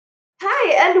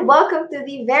Hi, and welcome to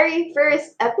the very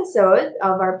first episode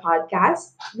of our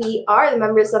podcast. We are the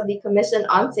members of the Commission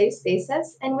on Safe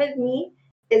Spaces, and with me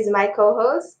is my co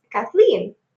host,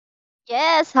 Kathleen.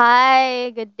 Yes, hi.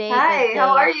 Good day, good Hi,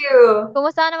 how are day. you?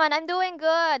 Kumusta naman? I'm doing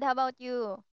good. How about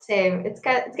you? Same. It's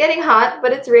getting hot, but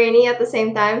it's rainy at the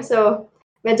same time, so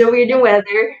medyo weird yung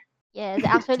weather. Yes,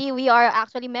 actually, we are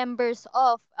actually members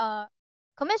of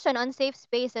Commission on Safe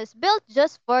Spaces built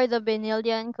just for the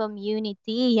Benilian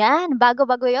community. Yan,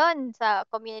 bago-bago yon sa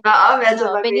community Oo, ng medyo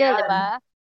bago Benil, di yan. ba?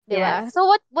 Di ba? Yes. So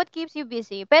what keeps you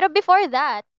busy? Pero before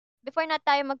that, before na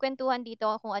tayo magkwentuhan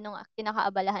dito kung anong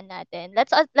kinakaabalahan natin,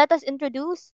 let us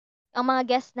introduce ang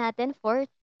mga guests natin for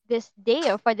this day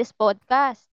or for this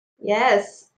podcast.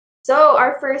 Yes. So,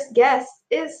 our first guest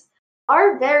is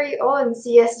our very own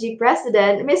CSG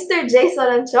president, Mr.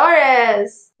 Jason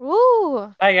Anchores. Woo!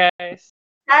 Hi guys.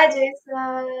 Hi,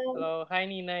 Jason. Hello. Hi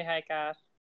Ninay. Hi Kath.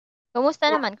 Kumusta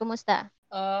naman? Kumusta?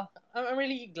 I'm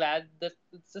really glad that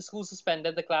the school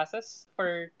suspended the classes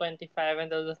for 25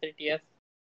 until the 30th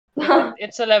because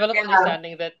it's a level of Yeah,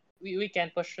 understanding that we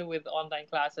can't push through with online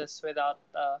classes without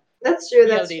that's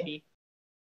true. That's true. ELDT.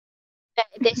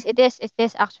 It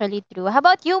is actually true. How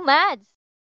about you, Mads?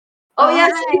 Oh, Oh,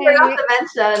 yes, we forgot hi. to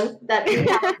mention that we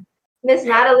have Miss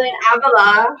Madeline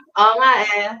Avila. Oo nga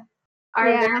eh. Our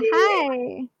Yeah, very,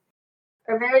 hi.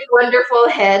 our very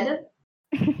wonderful head.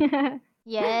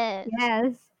 Yes.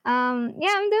 Yes.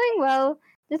 Yeah, I'm doing well.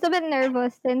 Just a bit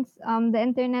nervous since the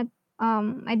internet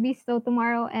might be slow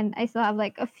tomorrow and I still have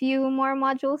like a few more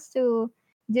modules to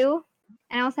do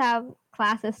and I also have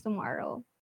classes tomorrow.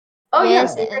 Oh, you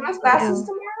have Yes. synchronous Yeah. classes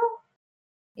tomorrow?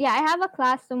 Yeah, I have a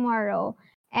class tomorrow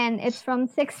and it's from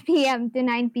 6 p.m. to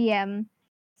 9 p.m.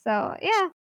 So,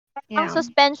 yeah. Ang Yeah.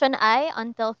 suspension ay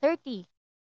until 30,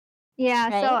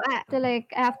 Yeah, right? so I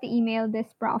have to email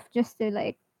this prof just to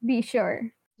like be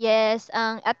sure. Yes,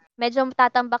 at medyo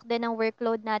tatambak din ang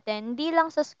workload natin. Hindi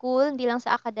lang sa school, hindi lang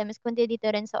sa academics, kundi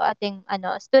dito rin sa ating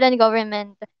student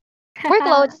government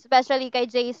workloads, especially kay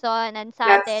Jason and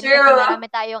sa That's atin kasi true. marami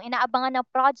tayong inaabangan na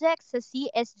projects sa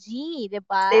CSG, 'di Stay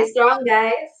ba? strong,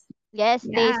 guys. Yes,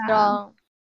 stay Yeah. strong.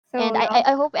 And So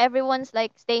I hope everyone's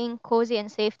like staying cozy and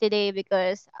safe today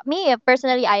because me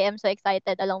personally I am so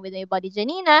excited along with my buddy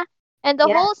Janina and the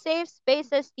Yes. whole Safe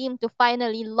Spaces team to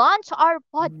finally launch our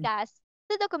podcast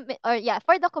to the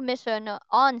for the commission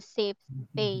on safe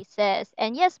spaces.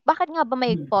 And yes, bakit nga ba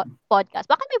may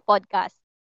podcast? Bakit may podcast?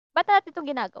 Ba't natin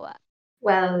itong ginagawa?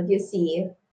 Well, you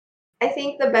see, I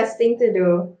think the best thing to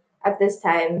do at this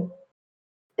time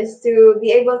is to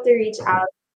be able to reach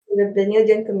out to the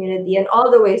Benildian community in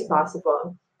all the ways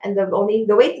possible. And the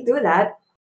way to do that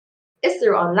is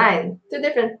through online, through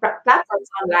different platforms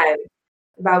online.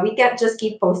 But we can't just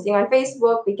keep posting on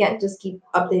Facebook. We can't just keep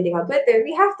updating on Twitter.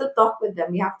 We have to talk with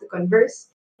them. We have to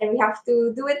converse, and we have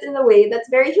to do it in a way that's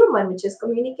very human, which is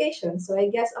communication. So I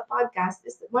guess a podcast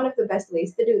is one of the best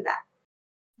ways to do that.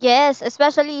 Yes,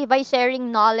 especially by sharing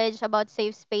knowledge about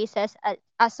safe spaces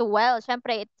as well.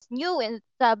 Siyempre, it's new in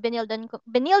the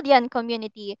Benildian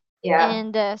community. Yeah.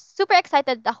 And super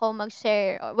excited ako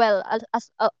mag-share,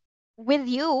 with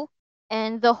you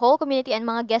and the whole community and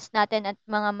mga guests natin at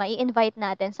mga mai-invite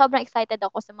natin. Sobrang excited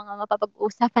ako sa mga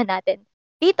mapapag-uusapan natin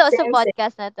dito sa Same, same.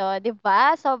 podcast na to. 'Di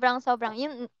ba? Sobrang,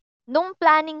 yung, nung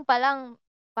planning pa lang,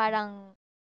 parang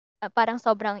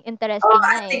sobrang Oh, interesting na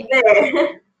astig eh. na eh.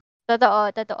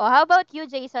 Totoo, totoo. How about you,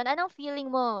 Jason? Anong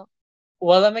feeling mo?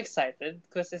 Well, I'm excited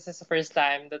because this is the first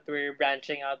time that we're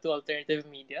branching out to alternative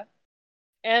media,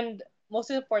 and most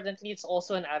importantly, it's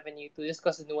also an avenue to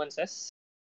discuss nuances.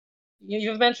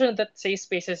 You've mentioned that safe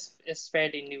spaces is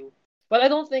fairly new. Well, I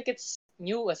don't think it's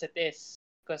new as it is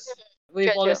because we've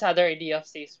True, true. always had our idea of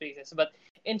safe spaces, but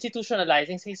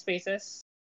institutionalizing safe spaces,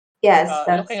 Yes,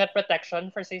 looking that's at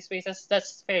protection for safe spaces,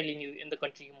 that's fairly new in the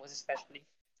country, most especially.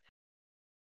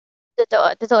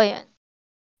 Totoo, totoo yun.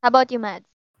 How about you, Mads?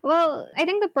 well, I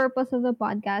think the purpose of the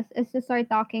podcast is to start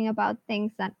talking about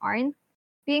things that aren't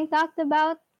being talked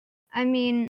about. I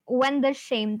mean, when does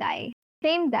shame die?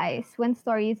 Shame dies when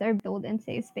stories are told in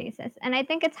safe spaces. And I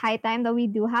think it's high time that we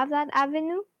do have that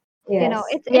avenue. You know,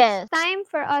 yes. it's Yes. time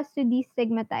for us to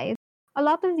destigmatize a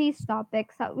lot of these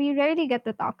topics that we rarely get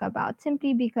to talk about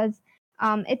simply because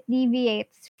it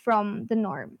deviates from the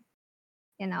norm,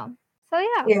 you know. So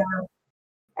yeah. Yeah,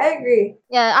 I agree.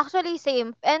 Yeah, actually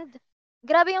same. And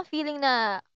grabe yung feeling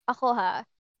na ako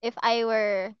if I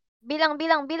were bilang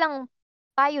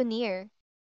pioneer.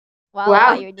 Wow,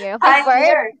 Wow. pioneer. Big word.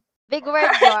 Pioneer. Big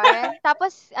word yarn.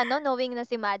 Tapos knowing na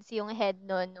si Mads yung head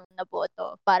nun nung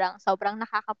naboto, parang sobrang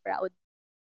nakaka-proud.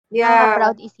 Yeah,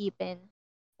 Nakaka-proud isipin.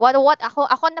 What ako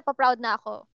napaproud na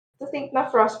ako. to think na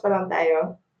frosh pa lang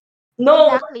tayo.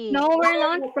 No, Exactly. No, we're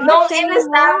not nung frosh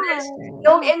in-establish, anymore.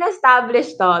 nung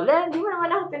in-establish to, hindi mo naman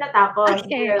ako pinatapos.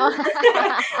 Okay. Oh.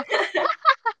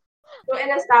 Nung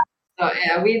in-establish to,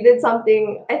 yeah, we did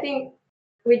something, I think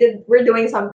we're doing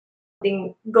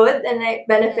something good and like,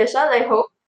 beneficial, I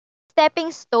hope. Stepping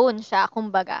stone siya,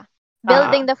 kumbaga.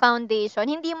 Building the foundation.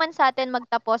 Hindi man sa atin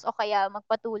magtapos o kaya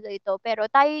magpatuloy ito, pero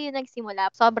tayo yung nagsimula.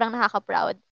 Sobrang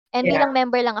nakaka-proud. And Yeah. bilang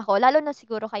member lang ako, lalo na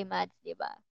siguro kay Mads, di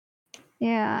ba?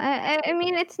 Yeah, I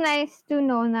mean, it's nice to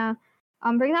know na,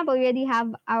 for example, we already have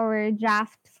our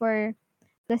draft for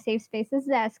the Safe Spaces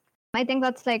desk. I think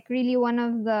that's like really one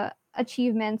of the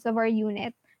achievements of our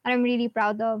unit that I'm really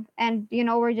proud of. And,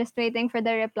 we're just waiting for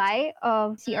the reply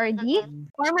of CRD,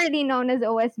 formerly known as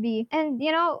OSB. And,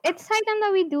 it's high time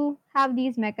that we do have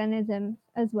these mechanisms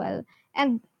as well.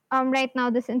 And right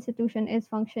now, this institution is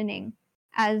functioning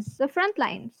as the front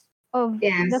lines of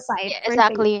the Yes. fight Yeah,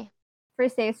 exactly. for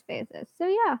safe spaces. So,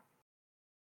 yeah.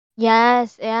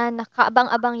 Yes, ayan,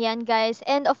 nakaabang-abang yan, guys.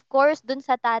 And of course, dun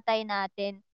sa tatay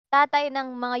natin, tatay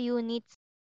ng mga units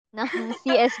ng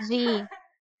CSG.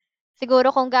 Siguro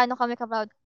kung gaano kami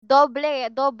ka-proud.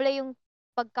 Doble yung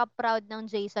pagka-proud ng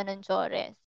Jason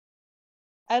Anchores.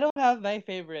 I don't have my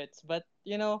favorites, but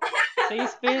Safe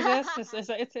Spaces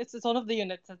it's one of the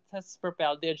units that has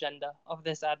propelled the agenda of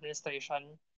this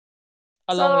administration,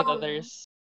 along with others.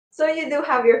 So you do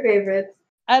have your favorites.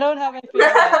 I don't have my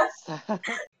favorites.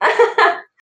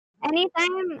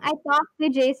 Anytime I talk to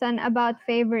Jason about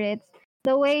favorites,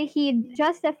 the way he'd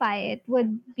justify it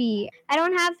would be, I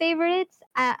don't have favorites.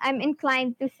 I'm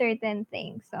inclined to certain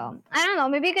things. So I don't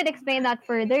know. Maybe you could explain that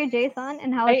further, Jason,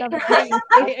 and how it I, applies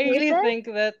I really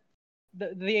think that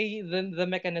the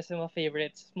mechanism of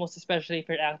favorites, most especially if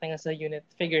you're acting as a unit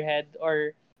figurehead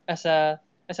or as a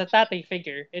tate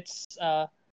figure, it's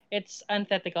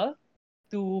antithetical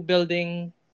to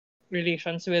building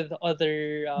relations with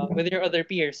with your other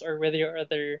peers or with your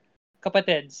other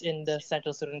kapatids in the central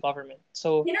student government.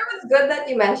 So It's good that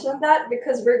you mentioned that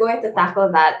because we're going to tackle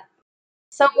that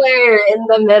somewhere in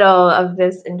the middle of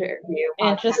this interview.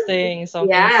 interesting,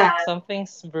 Yeah.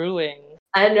 something's brewing.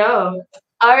 I know.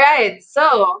 All right.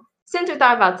 So, since we're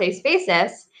talking about safe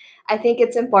spaces, I think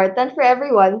it's important for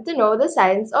everyone to know the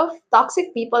signs of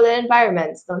toxic people and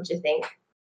environments, don't you think?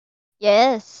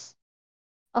 Yes,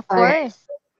 of All right. course.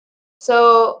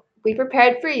 So, we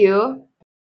prepared for you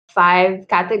 5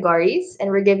 categories and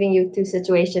we're giving you 2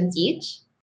 situations each.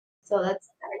 So, let's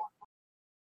start.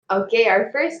 Okay,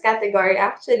 our first category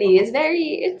actually is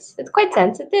it's quite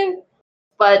sensitive,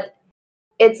 but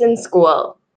it's in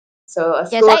school. So, a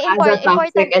Yes, school ay has a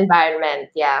toxic important, environment.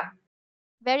 Yeah.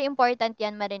 very important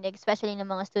yan marinig, especially ng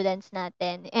mga students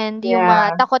natin. And yung Yeah.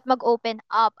 mga takot mag-open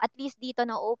up, at least dito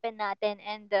na-open natin.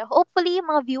 And hopefully, yung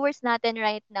mga viewers natin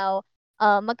right now,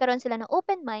 magkaroon sila ng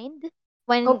open mind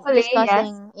when Hopefully,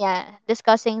 yes.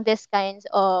 discussing this kinds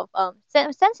of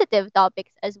sensitive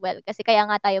topics as well. Kasi kaya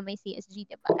nga tayo may CSG,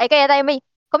 diba? Ay, kaya tayo may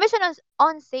Commission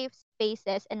on Safe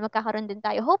Spaces and magkakaroon din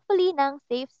tayo, hopefully, ng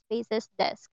Safe Spaces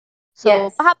Desk. So,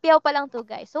 Yes. pahapyaw pa lang to,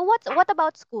 guys. So, what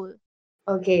about school?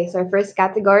 Okay, so our first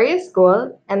category is school,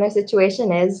 and the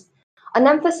situation is an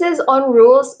emphasis on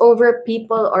rules over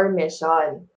people or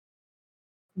mission.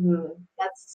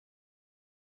 That's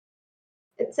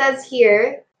it says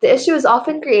here the issue is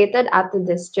often created at the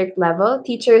district level.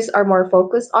 Teachers are more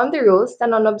focused on the rules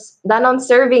than on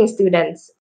serving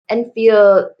students and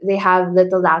feel they have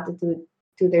little latitude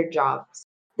to their jobs.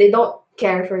 They don't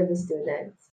care for the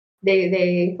students.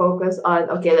 They focus on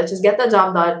okay, let's just get the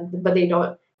job done, but they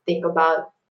don't think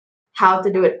about how to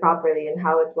do it properly and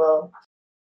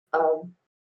um,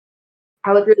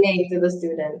 how it relate to the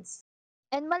students.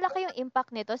 And malaki yung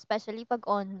impact nito, especially pag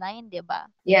online, di ba?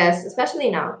 Yes, especially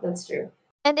now. That's true.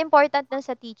 And important na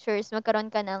sa teachers,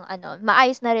 magkaroon ka ng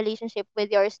maayos na relationship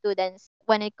with your students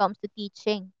when it comes to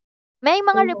teaching. May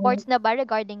mga reports na ba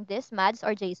regarding this, Mads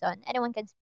or Jason? Anyone can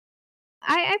speak.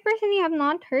 I personally have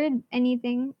not heard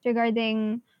anything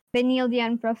regarding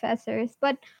Benildian professors,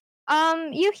 but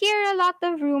you hear a lot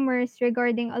of rumors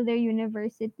regarding other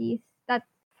universities that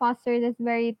foster this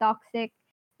very toxic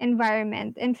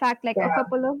environment. In fact, like a Yeah.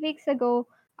 couple of weeks ago,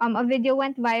 a video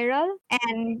went viral,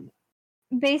 and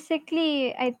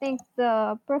basically, I think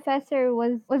the professor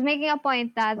was making a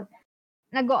point that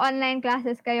nag-online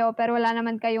classes kayo pero wala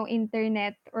naman kayong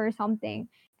internet or something.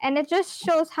 And it just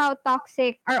shows how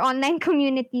toxic our online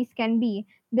communities can be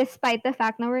despite the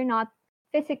fact na we're not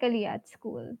physically at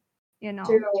school, you know.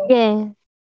 True. Yes.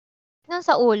 Nang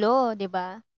sa ulo, di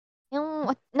ba? Yung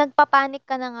nagpapanik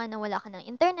ka na nga na wala ka ng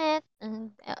internet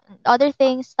and other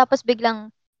things, tapos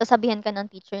biglang sasabihan ka ng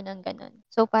teacher ng gano'n.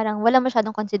 So, parang wala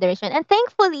masyadong consideration. And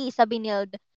thankfully, sa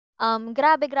Binild,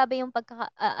 grabe yung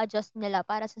pagkaka-adjust nila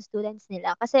para sa students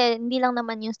nila. Kasi hindi lang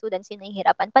naman yung students yung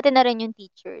nahihirapan, pati na rin yung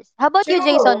teachers. How about you, True.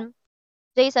 Jason?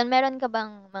 Jason, meron ka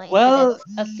bang mga Well,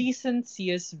 incidents? at least in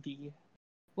CSB,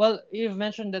 well, you've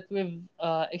mentioned that we've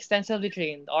extensively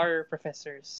trained our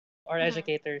professors, our Mhm.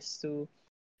 educators to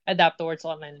adapt towards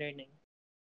online learning.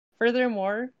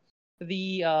 Furthermore,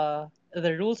 the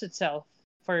rules itself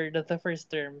for the first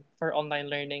term for online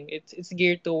learning, it's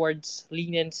geared towards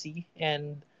leniency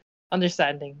and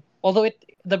understanding. Although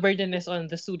the burden is on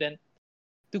the student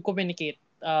to communicate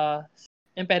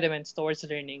impediments towards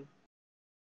learning.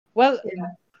 Well,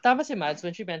 Yeah. tama si Mads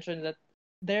when she mentioned that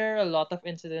there are a lot of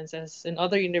incidences in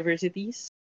other universities,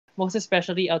 most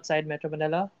especially outside Metro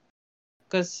Manila,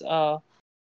 because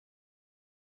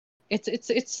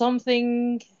it's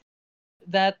something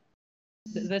that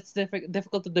that's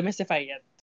difficult to demystify yet.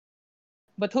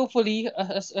 But hopefully,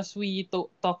 as we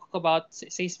talk about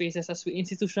safe spaces, as we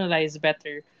institutionalize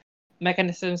better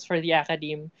mechanisms for the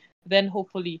academe, then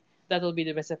hopefully that will be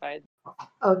demystified.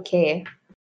 Okay.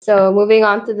 So moving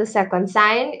on to the second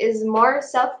sign is more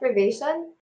self-revelation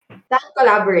than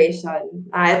collaboration.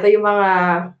 Ito yung mga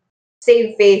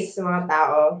save face sa mga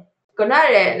tao.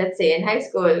 Kunwari, let's say in high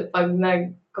school,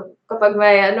 kapag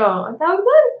may ang tawag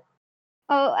doon?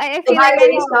 Oh, I feel like I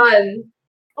know. Evaluation.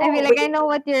 I feel like I know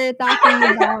what you're talking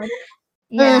about.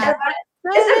 Mm. Yeah. So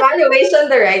Is evaluation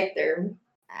the right term?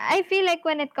 I feel like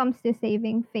when it comes to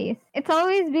saving face, it's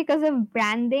always because of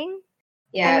branding.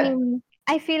 I Yeah. mean,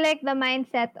 I feel like the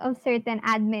mindset of certain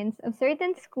admins of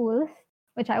certain schools,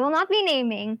 which I will not be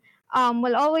naming,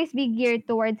 will always be geared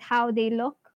towards how they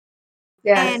look.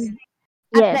 Yes. And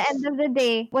at the Yes. end of the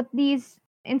day, what these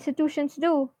institutions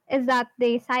do is that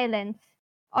they silence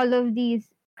all of these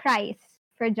cries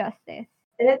for justice.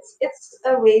 And it's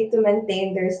a way to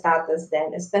maintain their status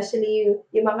then, especially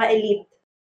yung mga elite,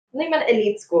 not even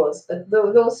elite schools, but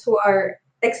those who are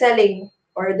excelling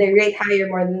or they rate higher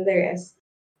more than the rest,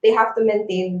 they have to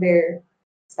maintain their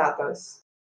status,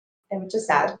 and which is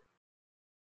sad.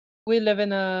 We live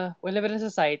in a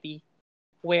society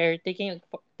where taking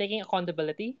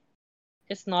accountability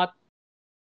is not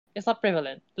it's not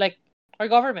prevalent. Like our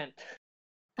government.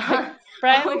 Like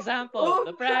prime example.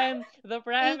 The prime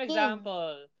Speaking.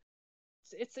 example.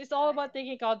 It's all about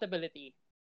taking accountability.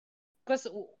 Because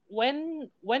when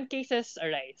cases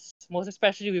arise, most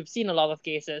especially we've seen a lot of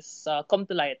cases come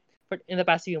to light in the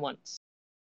past few months.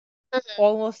 Mhm.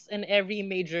 Almost in every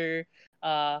major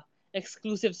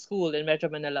exclusive school in Metro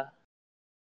Manila.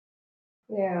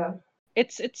 Yeah.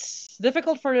 It's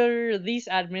difficult for these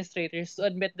administrators to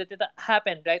admit that it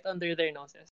happened right under their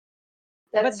noses.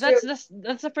 But That's true.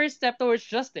 that's the first step towards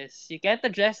justice. You can't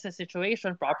address the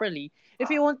situation properly if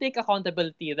you won't take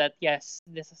accountability that yes,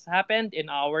 this has happened in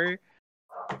our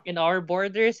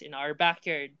borders, in our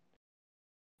backyard,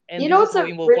 and You know this is what's how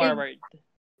a we move really forward.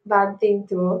 bad thing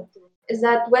too? Is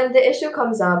that when the issue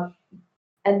comes up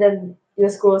and then the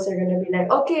schools are gonna be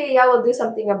like, okay, yeah, we'll do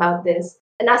something about this.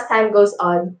 And as time goes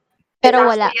on, it's Pero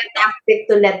actually wala. a tactic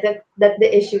to let the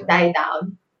issue die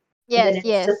down. And then Yes,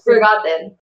 it's just yes.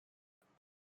 forgotten.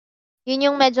 Yun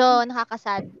yung medyo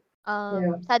nakakasad.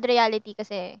 Yeah. Sad reality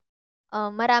kasi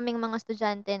maraming mga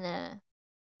estudyante na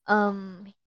um,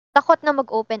 takot na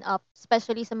mag-open up,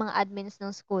 especially sa mga admins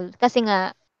ng school. Kasi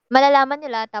nga, malalaman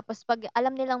nila, tapos pag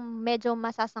alam nilang medyo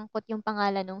masasangkot yung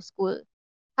pangalan ng school,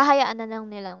 hahayaan na lang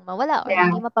nilang mawala or Yeah.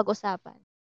 hindi mapag-usapan.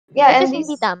 Yeah, Which and is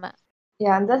hindi tama.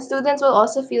 yeah, and the students will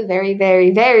also feel very, very,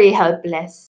 very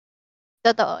helpless.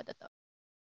 Totoo, totoo.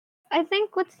 I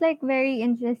think what's like very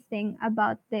interesting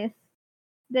about this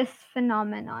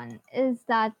phenomenon is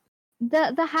that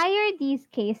the higher these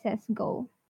cases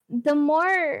go, the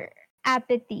more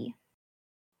apathy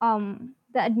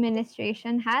the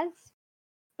administration has.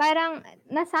 Parang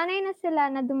nasanay na sila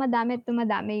na dumadami at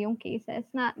dumadami yung cases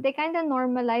na they kind of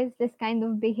normalize this kind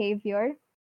of behavior.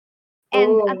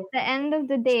 And at Oh, the end of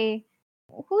the day,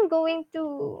 who's going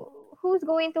to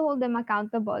hold them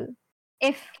accountable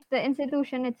if the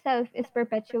institution itself is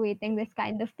perpetuating this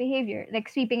kind of behavior, like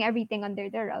sweeping everything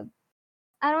under the rug?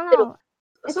 I don't True. know.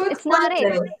 so it's It's not it.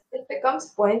 pointless. It becomes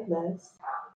pointless.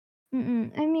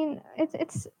 I mean,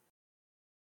 it's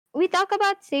we talk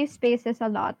about safe spaces a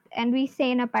lot, and we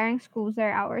say na parang schools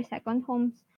are our second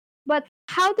homes. But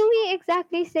how do we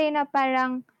exactly say na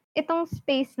parang itong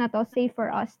space na to safe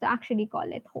for us to actually call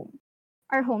it home?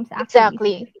 Our homes actually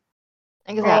Exactly. safe.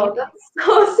 Oh, Exactly. that's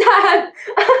so sad.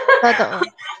 Totoo.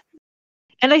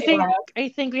 And I Yeah.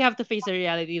 think we have to face the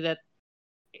reality that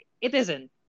it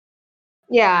isn't.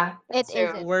 Yeah, It that's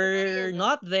true. isn't. We're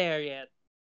not there yet.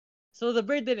 So the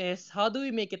burden is, how do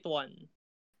we make it one?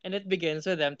 And it begins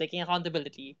with them taking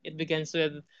accountability. It begins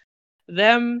with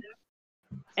them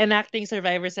enacting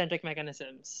survivor-centric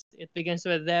mechanisms. It begins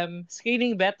with them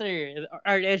screening better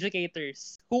our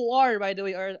educators, who are, by the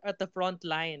way, are at the front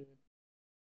line of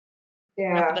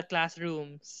Yeah. the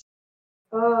classrooms.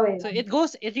 Oh, So yeah.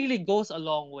 it really goes a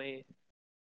long way.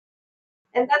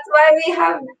 And that's why we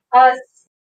have us.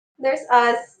 There's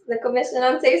us, the Commission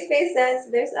on Safe Spaces.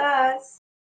 There's us.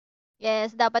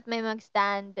 Yes, dapat may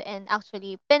mag-stand and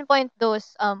actually pinpoint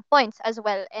those points as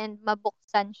well and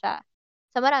mabuksan siya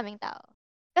sa maraming tao.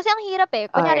 Kasi ang hirap eh.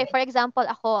 All Kunyari, right. for example,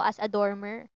 ako as a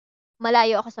dormer,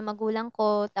 malayo ako sa magulang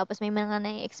ko, tapos may mga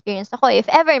na-experience ako, if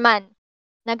ever man,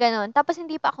 na gano'n. Tapos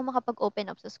hindi pa ako makapag-open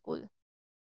up sa school.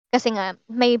 Kasi nga,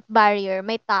 may barrier,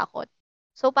 may takot.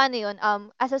 So, paano yun?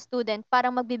 As a student,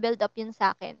 parang magbi-build up yun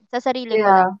sa akin. Sa sarili mo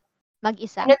Yeah. lang.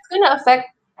 Mag-isa. And it's gonna affect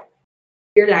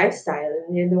your lifestyle,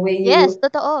 the way Yes, you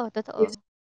totoo. Totoo.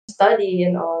 study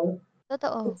and all.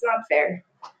 Totoo. It's not fair.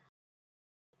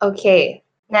 Okay,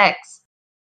 next.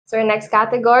 So our next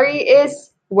category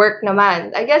is work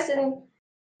naman. I guess in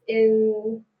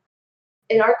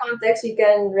in our context, we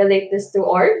can relate this to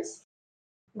orgs.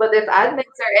 But if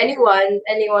admins or anyone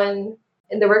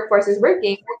in the workforce is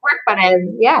working, work pa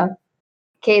rin. Yeah.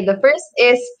 Okay, the first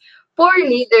is poor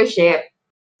leadership.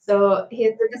 So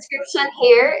here's the description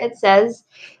here. It says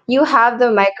you have the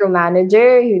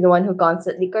micromanager, who's the one who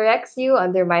constantly corrects you,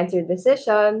 undermines your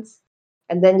decisions.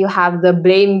 And then you have the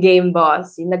blame game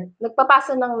boss. Yung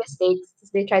nagpapasa ng mistakes,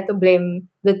 they try to blame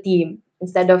the team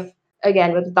instead of,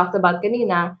 again, what we talked about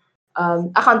kanina,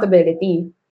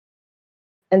 accountability.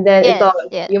 And then ito,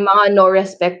 Yes, yes. yung mga no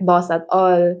respect boss at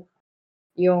all,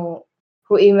 yung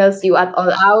who emails you at all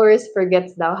hours,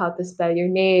 forgets now how to spell your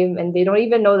name, and they don't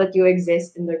even know that you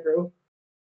exist in the group.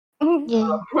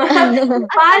 Yeah.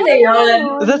 Paano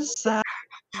yun? That's sad.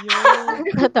 Yo.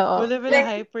 We Totoo. live in a Like,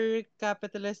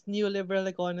 hyper-capitalist neoliberal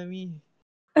economy.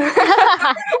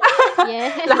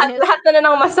 Yes. lahat na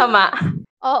ng masama.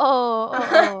 Oo,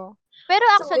 oo. Pero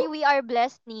actually, So, we are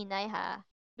blessed, Ninay, ha?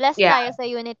 Blessed yeah. tayo sa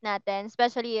unit natin,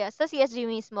 especially sa CSG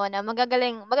mismo na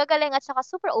magagaling at saka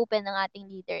super open ng ating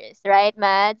leaders. Right,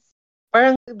 Mads?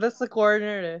 Parang that's a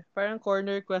corner eh. Parang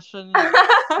corner question.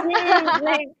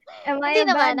 Like, am Hindi I a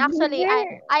naman. bad Actually,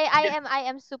 leader? I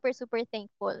am super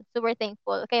thankful. Super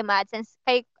thankful kay Mads and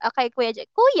kay Kuya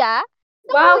Kuya?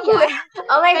 No, Wow, Kuya.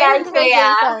 oh my God, Kay kuya.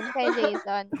 Jason, kay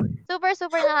Jason. Super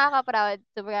nakaka-proud.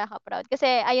 Super nakaka-proud. Kasi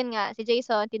ayun nga, si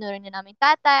Jason tinuro niya naming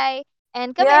tatay.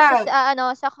 And kami Yeah.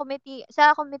 sa committee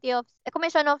of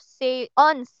Commission of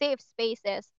on Safe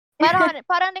Spaces.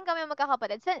 Parang din kami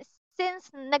magkakapatid since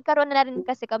nagkaroon na rin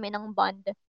kasi kami ng bond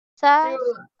sa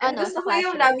True. And sa gusto ko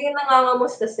yung classroom. laging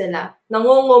nangangamusta sila.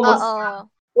 Nangungumusta. Oo.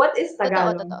 What is Totoo,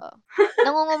 Tagalog? totoo.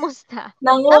 Nangungumusta.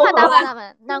 Nangu Tama.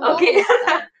 Okay.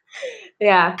 Nangungumusta.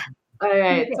 Yeah. All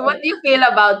right. So what do you feel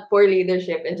about poor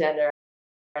leadership in general?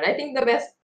 I think the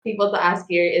best people to ask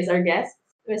here is our guests,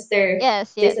 Mr.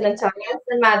 Yes, Jason exactly. Antonio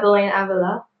and Madeline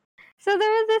Avila. So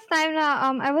there was this time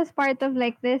na I was part of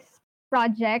like this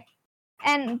project,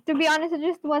 and to be honest, it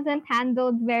just wasn't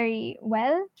handled very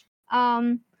well.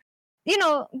 You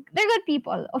know, they're good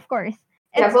people, of course.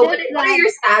 Yeah, It's but just what are that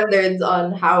your standards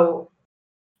on how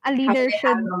a they leader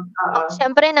should, handle?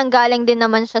 Siyempre, nanggaling din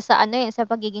naman siya sa sa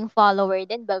pagiging follower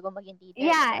din bago maging leader,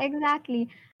 yeah, diba? exactly.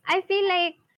 I feel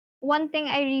like one thing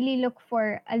I really look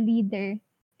for a leader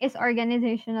is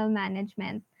organizational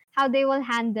management, how they will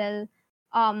handle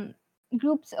um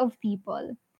groups of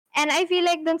people. And I feel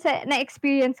like dun sa na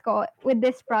experience ko with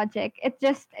this project, it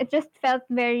just felt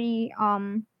very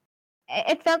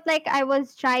it felt like I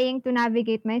was trying to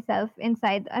navigate myself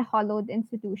inside a hollowed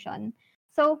institution.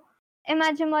 So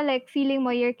imagine mo like feeling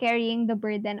mo you're carrying the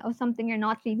burden of something you're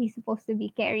not really supposed to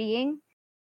be carrying.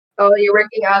 Oh, you're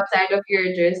working outside of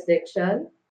your jurisdiction?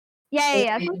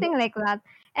 Yeah, Okay. something like that.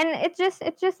 And it just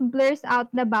blurs out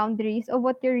the boundaries of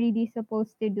what you're really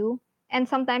supposed to do. And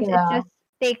sometimes it Yeah. just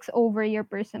takes over your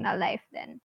personal life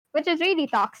then, which is really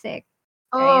toxic,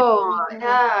 right? Oh, Mhm.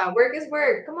 yeah. Work is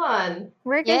work. Come on.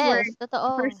 Work is work. Yes,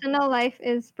 totoo. Personal life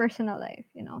is personal life,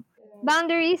 you know.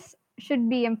 Boundaries should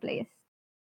be in place.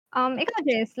 Ikaw,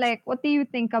 Jess, like what do you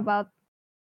think about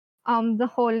the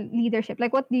whole leadership?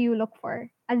 Like what do you look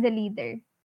for as a leader?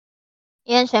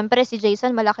 Yan, siyempre si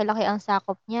Jason malaki-laki ang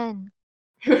sakop niyan.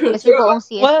 Kasi True. buong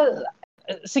CSG. Well,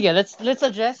 sige, let's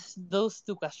address those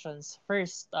two questions.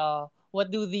 First, what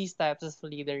do these types of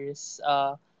leaders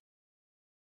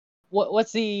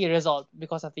what's the result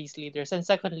because of these leaders? And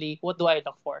secondly, what do I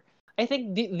look for? I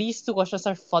think these two questions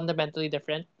are fundamentally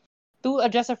different. To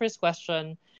address the first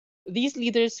question, these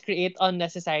leaders create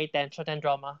unnecessary tension and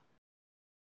drama.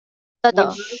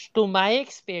 Totoo. which to my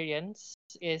experience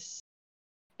is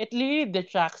it really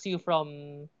detracts you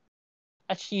from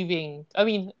achieving. I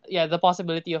mean, yeah, the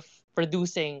possibility of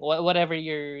producing whatever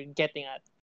you're getting at.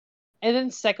 And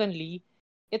then secondly,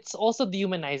 it's also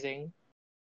dehumanizing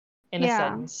in a Yeah.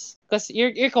 sense because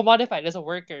you're commodified as a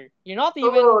worker.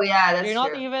 Oh, yeah, You're that's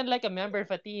not true. even like a member of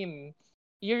a team.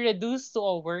 You're reduced to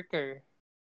a worker,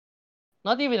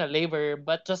 not even a laborer,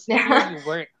 but just Yeah. purely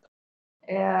work.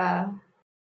 Yeah.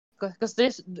 Because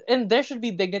there should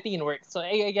be dignity in work. So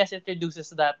I guess it reduces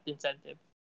that incentive.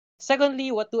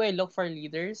 Secondly, what do I look for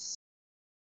leaders?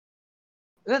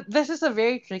 This is a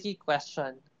very tricky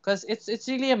question because it's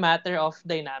really a matter of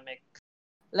dynamic.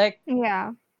 Like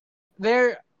Yeah.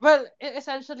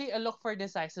 essentially I look for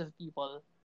decisive people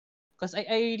because I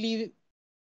really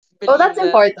Oh, that's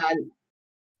believe that important.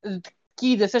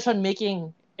 key decision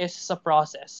making is a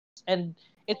process, and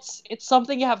it's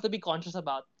something you have to be conscious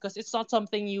about because it's not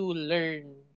something you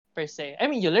learn per se. I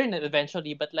mean, you learn it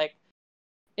eventually, but like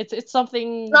it's It's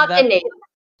something not that innate.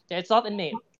 yeah, it's not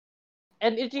innate,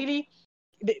 and it really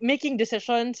making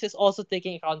decisions is also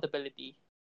taking accountability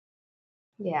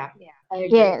Yeah, I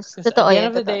agree. Yes, because at totoo the end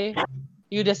yan, of the totoo. day,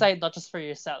 you decide not just for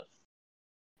yourself.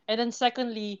 And then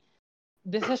secondly,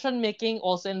 decision making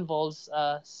also involves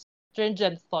a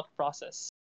stringent thought process.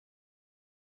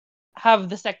 Have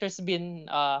the sectors been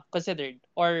considered,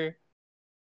 or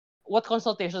what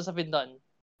consultations have been done,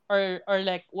 or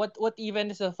like what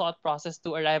even is the thought process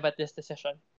to arrive at this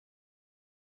decision?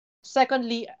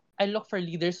 Secondly, I look for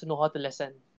leaders who know how to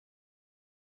listen.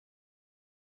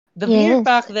 The mere Yes.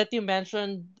 fact that you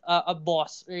mentioned a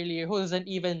boss earlier who doesn't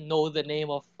even know the name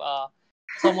of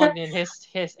someone in his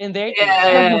in their team,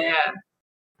 Yeah, yeah, yeah.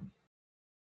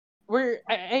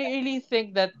 I really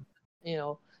think that you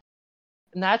know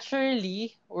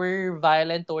naturally we're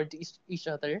violent towards each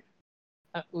other.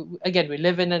 Again, we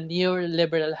live in a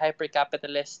neoliberal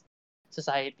hyper-capitalist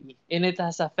society, and it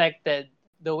has affected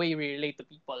the way we relate to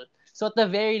people. So at the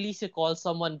very least, you call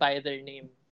someone by their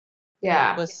name,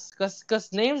 Yeah.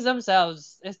 because names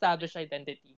themselves establish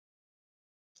identity.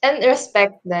 And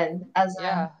respect then as a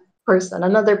Yeah, person,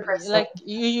 another person. like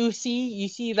you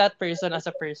see that person as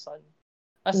a person,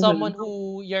 as someone Hmm.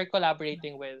 who you're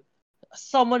collaborating with,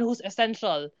 someone who's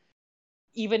essential,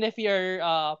 even if you're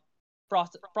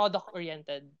product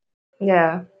oriented.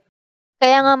 Yeah.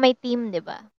 Kaya nga may team, 'di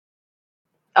ba?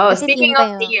 Oh, Kasi team speaking of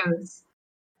kayo. teams,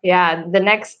 yeah, the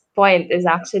next point is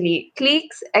actually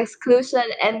cliques, exclusion,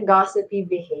 and gossipy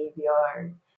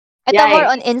behavior. Ito more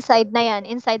on Yikes. inside na yan,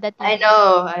 inside the I team.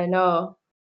 know, I know.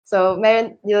 So,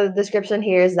 the description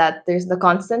here is that there's the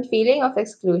constant feeling of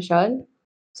exclusion.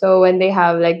 So, when they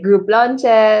have like group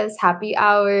lunches, happy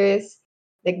hours,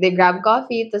 like they grab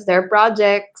coffee, tas their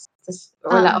projects, tas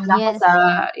wala ka Yes.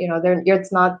 sa,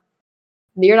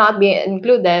 you're not being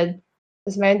included.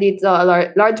 Tapos meron dito,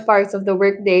 large parts of the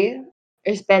workday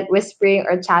are spent whispering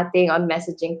or chatting on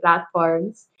messaging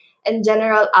platforms, and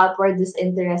general outward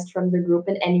disinterest from the group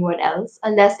and anyone else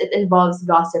unless it involves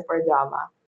gossip or drama.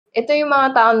 Ito yung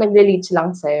mga taong nagle-leech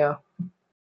lang sa'yo.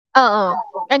 Oo.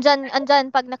 Andiyan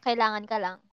 'pag kailangan ka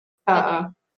lang, gano'n.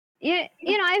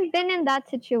 Oo. I've been in that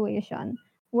situation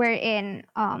wherein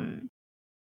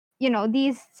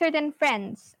these certain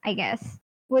friends, I guess,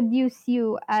 would use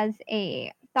you as a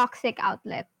toxic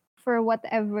outlet for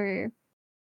whatever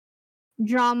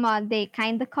drama they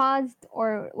kind of caused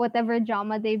or whatever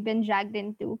drama they've been dragged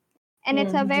into. And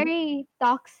it's a Mhm. very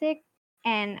toxic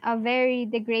and a very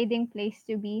degrading place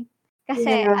to be.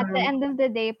 Kasi at the Yeah. end of the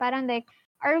day, parang like,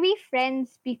 are we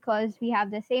friends because we have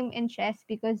the same interests,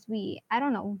 because we, I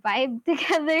don't know, vibe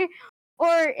together?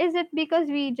 Or is it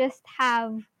because we just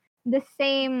have the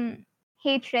same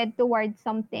hatred towards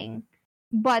something?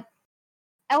 But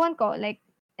ewan ko, like,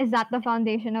 is that the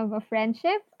foundation of a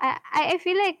friendship? I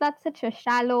feel like that's such a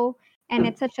shallow and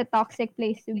it's such a toxic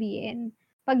place to be in.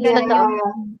 Pag Yeah. ganun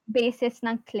yung basis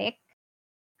ng clique.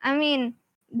 I mean,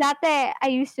 dati I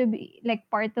used to be like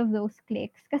part of those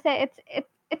cliques kasi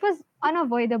it was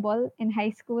unavoidable in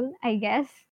high school, I guess.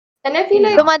 And I feel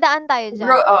You like know? Dumadaan tayo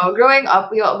diyan. growing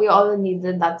up, we all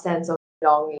needed that sense of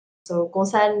belonging. So, kung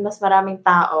saan mas maraming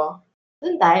tao,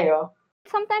 dun tayo.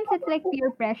 Sometimes it's like peer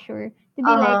pressure to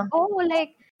be like, Uh-huh. oh,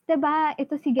 like, diba,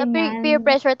 ito si Sa peer ganyan.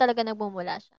 pressure talaga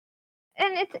nagmumula siya.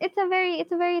 And it's a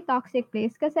very toxic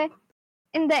place kasi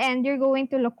in the end, you're going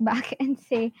to look back and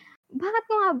say,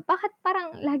 bakit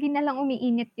parang lagi na lang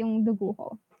umiinit yung dugo ko?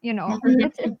 You know,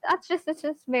 that's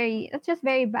just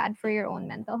very bad for your own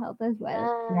mental health as well.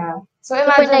 Yeah. So,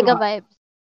 Super imagine nega mo, vibes.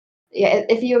 yeah,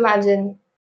 if you imagine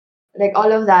like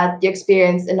all of that you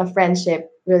experience in a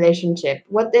friendship relationship,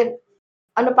 what if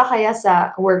ano pa kaya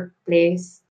sa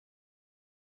workplace?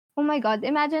 Oh my God!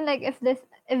 Imagine like if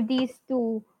these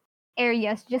two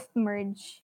areas just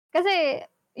merge. Kasi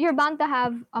you're bound to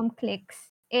have cliques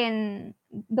in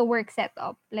the work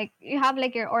setup. Like you have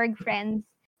like your org friends,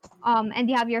 and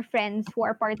you have your friends who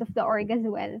are part of the org as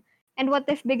well. And what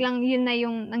if biglang yun na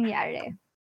yung nangyari? I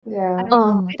Yeah. don't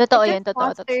know. Oh, It totoo just yun,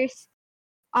 totoo. fosters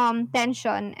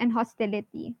tension and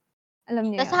hostility.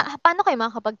 Alam niyo Tas yun? paano kayo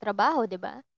makakapagtrabaho, 'di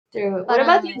ba? True. What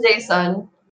about you, Parang Jason?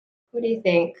 What do you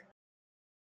think?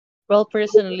 Well,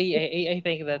 personally, I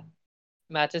think that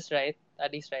Matt is right.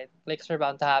 Ali's right. Clicks are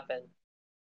bound to happen.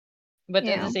 But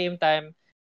at Yeah. the same time,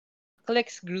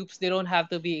 clicks groups, they don't have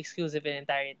to be exclusive in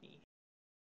entirety.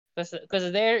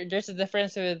 Because there's a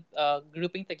difference with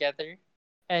grouping together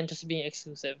and just being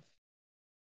exclusive.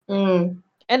 Mm.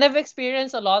 And I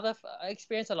experienced a lot of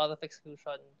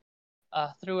exclusion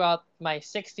throughout my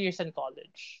 6 years in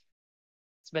college.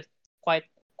 It's been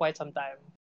quite quite some time.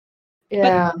 But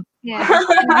Yeah. Yeah.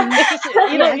 Mhm. it's just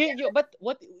you know Yes. but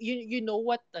what you know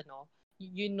what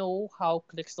you know how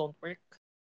cliques don't work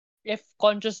if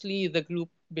consciously the group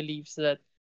believes that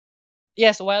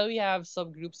yes, while we have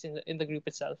subgroups in the group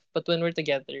itself, but when we're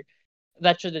together,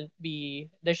 there shouldn't be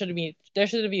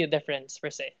a difference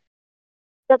per se.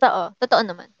 totoo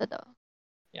naman, totoo.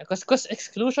 Yeah, because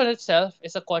exclusion itself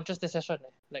is a conscious decision.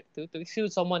 Eh. Like to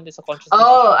exclude someone is a conscious decision.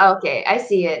 Oh, okay. I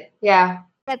see it. Yeah.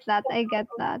 Get that. I get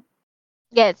that.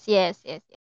 Yes.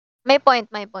 My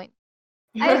point.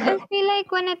 I feel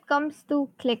like when it comes to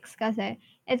clicks kasi,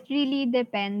 it really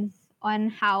depends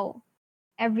on how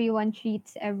everyone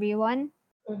treats everyone.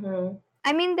 Mm-hmm.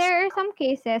 I mean, there are some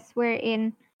cases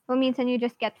wherein minsan you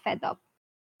just get fed up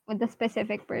with the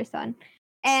specific person.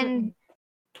 And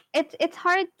Mm. it's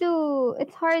hard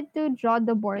to draw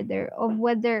the border of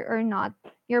whether or not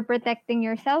you're protecting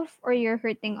yourself or you're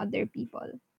hurting other people.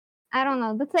 I don't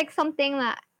know. That's like something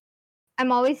that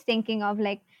I'm always thinking of,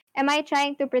 like, am I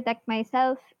trying to protect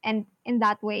myself, and in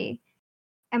that way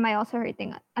am I also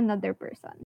hurting another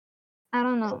person? I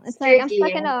don't know. It's It's like I'm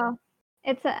stuck tricky. in a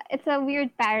it's a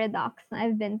weird paradox that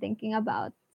I've been thinking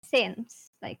about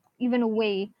since, like, even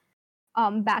way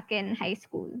back in high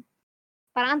school.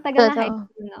 Parang ang tagal na high Totoo.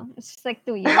 school, no? It's just like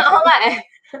 2 years Oo ago. nga eh.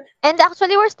 And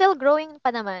actually, we're still growing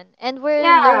pa naman. And we're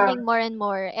Yeah. learning more and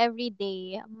more every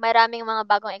day. Maraming mga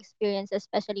bagong experiences,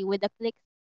 especially with the click.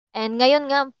 And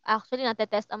ngayon nga, actually,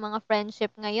 natetest ang mga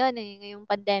friendship ngayon ngayong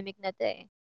pandemic na to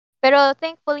eh. Pero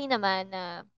thankfully naman,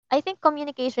 I think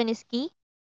communication is key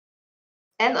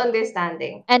And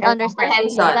understanding. and And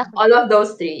understanding. comprehension. Exactly. All of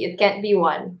those three. It can't be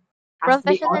one. Has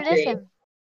to be all three. Professionalism.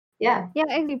 Yeah. Yeah,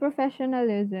 exactly.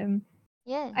 Professionalism.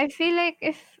 Yes. I feel like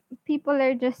if people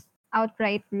are just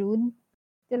outright rude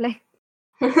to, like,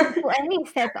 to any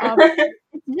setup,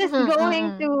 it's just Mhm, going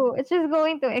mm. to it's just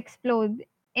going to explode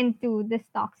into this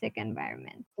toxic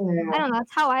environment. I Yeah. don't know.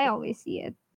 That's how I always see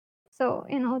it. So,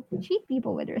 treat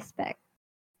people with respect.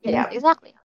 Yes, Yeah.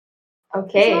 exactly.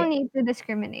 There's no Okay. need to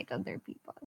discriminate other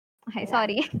people. Okay, Yeah.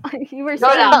 sorry. You were Go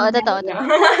lang. Totoo, saying that. totoo, No.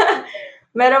 totoo.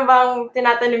 Meron bang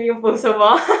tinatanong yung puso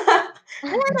mo?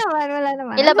 Wala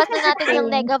naman. I'm Ilabas just na natin yung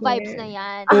entertaining nega vibes na here.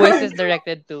 yan. Who is this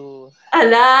directed to?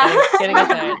 Ala. Kidding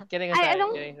aside. Kidding I aside.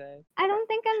 don't Kidding aside. I don't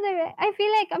think I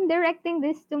feel like I'm directing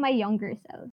this to my younger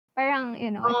self. Parang,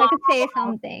 if I Oh, could say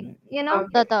something. okay.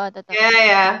 Totoo.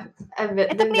 Yeah. I've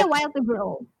It took been me a there. while to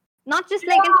grow. Not just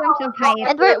like in terms of height.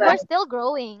 And we're still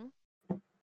growing.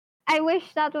 I wish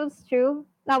that was true.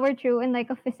 That were true in like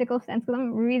a physical sense, because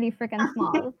I'm really freaking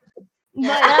small. Yes,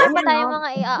 But, marami pa tayong mga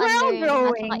we're all i-unlearn at saka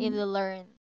growing. i-learn.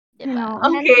 Diba? Okay.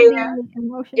 Mentally, Yes.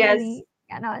 emotionally,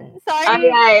 ganon. All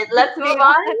Sorry. right. Let's move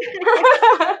on.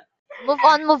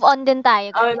 Move on din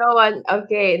tayo, Oh, guys. no one.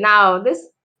 Okay. Now,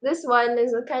 this one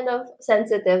is a kind of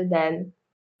sensitive then,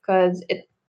 because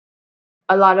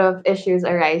a lot of issues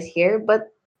arise here, but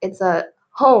it's a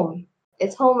home.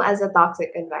 It's home as a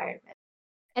toxic environment.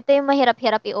 Ito yung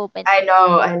mahirap-hirap i-open. I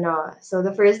know. So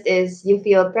the first is you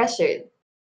feel pressured.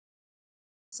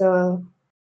 So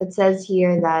it says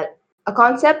here that a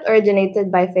concept originated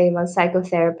by famous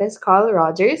psychotherapist Carl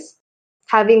Rogers,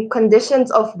 having conditions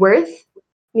of worth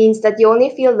means that you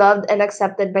only feel loved and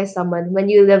accepted by someone when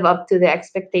you live up to the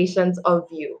expectations of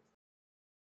you.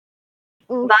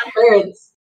 Oof. That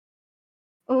hurts.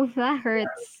 Oof, that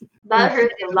hurts. That Oof.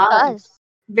 hurts a It lot does.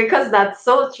 because that's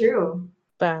so true.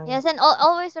 Bang. Yes, and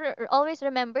always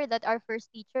remember that our first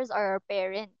teachers are our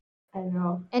parents. I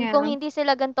know. And Yeah. kung hindi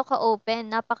sila ganito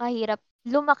ka-open, napakahirap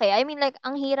lumaki. I mean, like,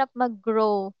 ang hirap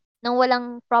mag-grow nang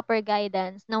walang proper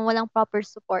guidance, nang walang proper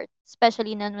support,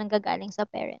 especially na nanggagaling sa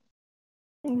parents.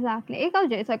 Exactly. Ikaw,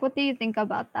 Jace, like, what do you think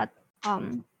about that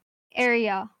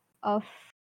area of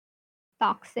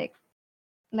toxic,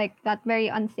 like that very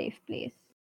unsafe place?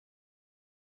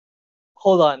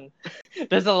 hold on.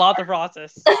 There's a lot to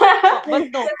process.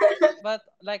 But no, but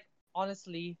like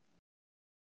honestly,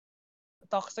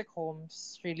 toxic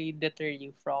homes really deter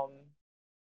you from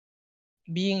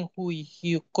being who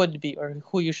you could be or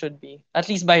who you should be, at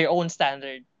least by your own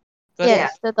standard. Because Yeah.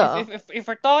 Yes, totoo. if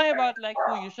we're talking about like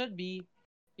who you should be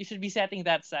setting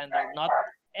that standard, not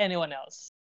anyone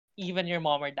else, even your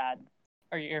mom or dad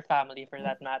or your family for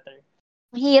that matter.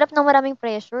 Ang hirap ng maraming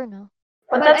pressure, no?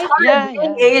 But But that's I hard Yeah,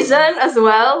 being yeah, yeah. Asian as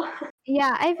well.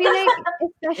 Yeah, I feel like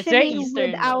It's very especially with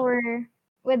Eastern, no? our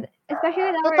with especially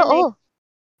with our like Totoo.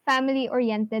 family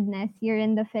orientedness here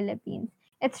in the Philippines,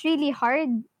 it's really hard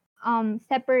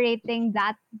separating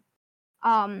that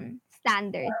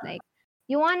standard. Like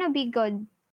you want to be good,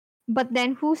 but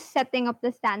then who's setting up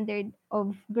the standard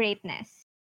of greatness?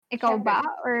 Ikaw Siyempre. ba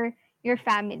or your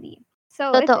family?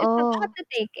 So it's a lot Totoo. to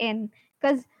take in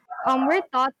because we're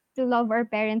taught to love our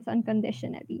parents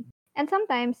unconditionally, and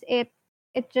sometimes it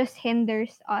just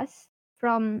hinders us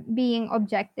from being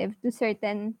objective to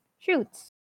certain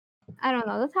truths. I don't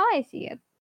know. That's how I see it.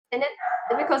 And it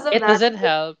because of It that, doesn't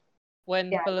help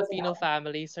when yeah, it doesn't Filipino help.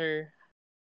 families are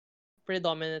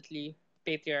predominantly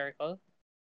patriarchal.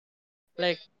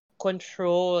 Like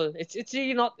control. It's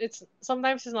really not. It's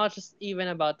sometimes it's not just even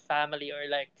about family or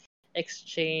like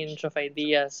exchange of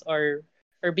ideas or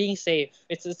being safe.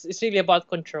 It's really about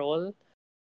control,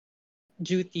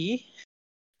 duty,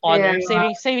 Yeah. honor,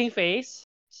 saving face.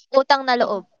 Utang na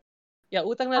loob. Yeah,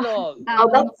 utang na loob. Oh,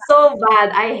 Tama. that's so bad.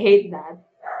 I hate that.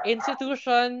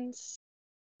 Institutions,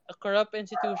 corrupt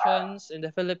institutions in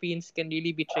the Philippines can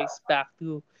really be traced back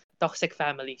to toxic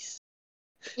families.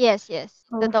 Yes, yes.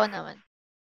 Oof. Totoo naman.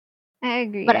 I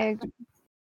agree. But I agree.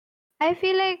 I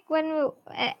feel like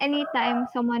anytime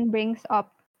someone brings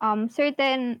up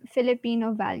certain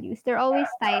Filipino values, they're always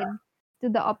tied to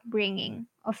the upbringing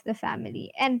of the family.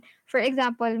 And for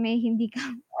example, may hindi ka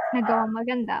nagawang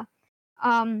maganda,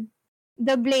 um,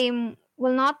 the blame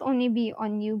will not only be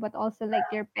on you but also like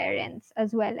your parents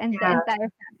as well and the Yeah. entire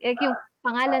family. Like yung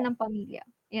pangalan ng pamilya,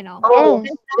 you know. Oh,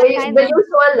 yes. There's that kind the of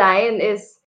usual line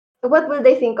is, "What will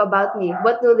they think about me?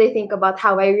 What will they think about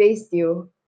how I raised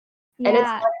you?" And it's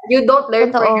yeah, you don't learn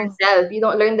for Totoo. yourself. You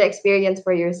don't learn the experience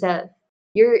for yourself.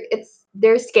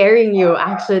 They're scaring you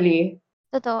actually.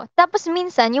 Totoo. Tapos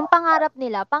minsan, yung pangarap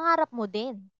nila, pangarap mo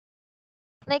din.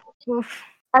 Like, oof.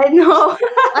 I know.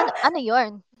 ano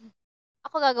yun?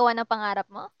 Ako gagawa ng pangarap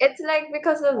mo? It's like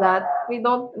because of that, we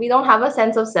don't have a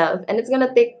sense of self, and it's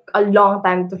gonna take a long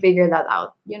time to figure that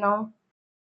out.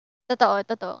 Totoo,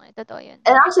 totoo. Totoo yun.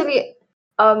 And actually,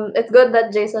 it's good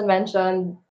that Jason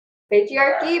mentioned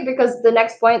patriarchy because the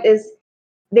next point is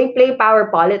they play power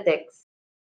politics.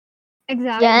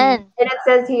 Exactly. Yan. And it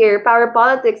says here, power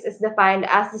politics is defined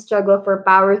as the struggle for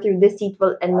power through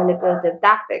deceitful and manipulative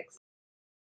tactics.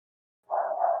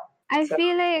 I So,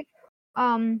 feel like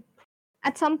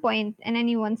at some point in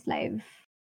anyone's life,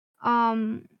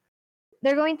 um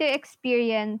they're going to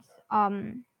experience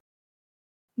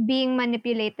being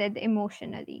manipulated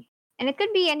emotionally. And it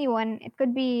could be anyone, it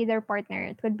could be their partner,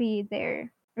 it could be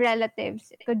their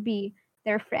relatives, it could be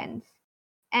their friends.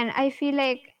 And I feel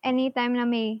like anytime na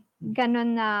may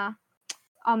ganon na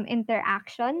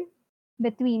interaction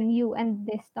between you and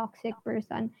this toxic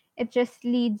person, it just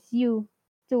leads you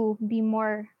to be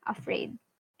more afraid.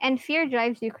 And fear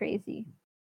drives you crazy.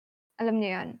 Alam niyo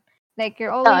yun. Like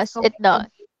you're It does. It does.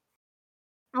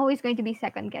 always going to be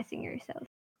second guessing yourself.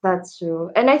 that's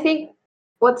true. And I think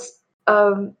what's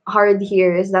hard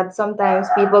here is that sometimes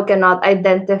people cannot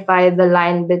identify the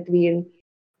line between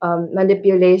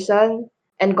manipulation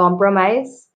and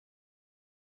compromise.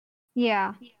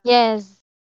 Yeah. Yes.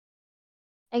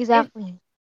 It, Exactly.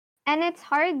 and it's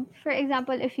hard, for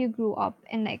example, if you grew up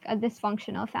in like a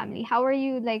dysfunctional family, how are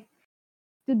you like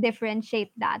to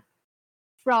differentiate that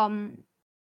from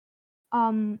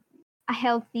a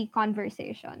healthy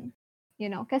conversation? You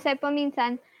know, kasi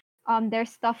paminsan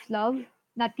there's tough love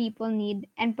that people need,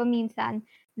 and paminsan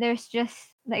there's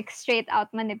just like straight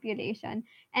out manipulation,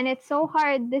 and it's so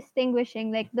hard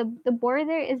distinguishing. Like the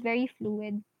border is very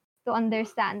fluid to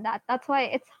understand that. That's why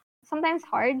it's sometimes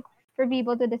hard for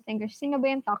people to distinguish sino ba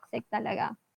yung toxic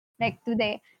talaga. Like, do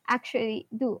they actually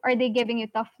are they giving you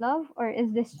tough love, or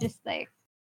is this just like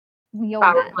yo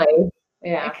Power man, play.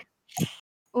 Yeah. like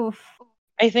oof.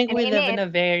 I think I we mean live in it. a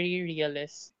very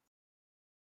realist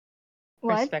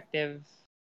What? perspective.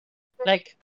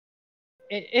 Like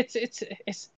it's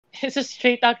a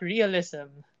straight out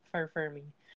realism for me,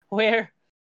 where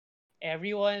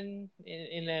everyone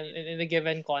in a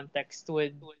given context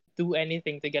would do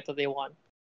anything to get what they want.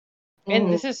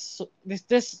 And Mhm.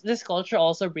 this culture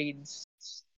also breeds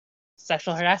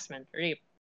sexual harassment, rape.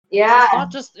 Yeah.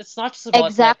 It's not just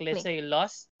about, like, let's Exactly. say,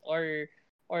 lust or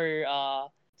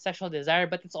sexual desire,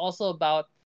 but it's also about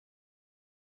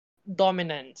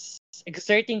dominance,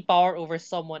 exerting power over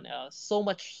someone else, so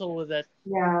much so that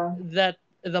Yeah.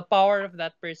 the power of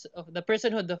that person, of the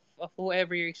personhood of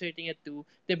whoever you're exerting it to,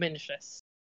 diminishes.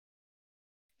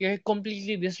 You're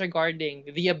completely disregarding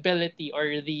the ability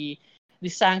or the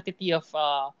sanctity of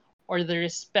or the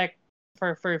respect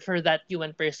for that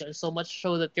human person, so much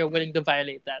so that you're willing to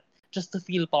violate that just to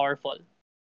feel powerful.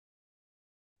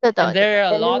 And Totoo, there totoo.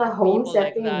 are a And in lot a of home people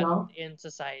like setting, that no? in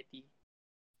society.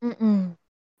 Mm-mm.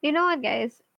 You know what,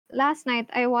 guys? Last night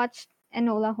I watched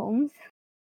Enola Holmes.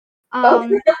 Oh,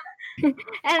 Um, I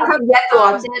and have yet to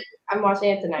watch um, it. I'm watching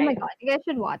it oh my tonight. god, you guys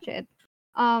should watch it.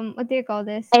 What do you call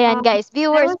this? Ayan guys, There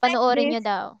viewers, was like panoorin this. nyo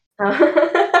daw.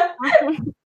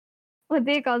 What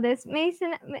do you call this?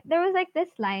 There was like this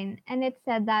line, and it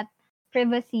said that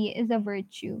privacy is a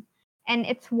virtue, and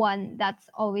it's one that's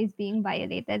always being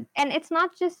violated. And it's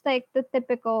not just like the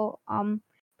typical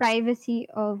privacy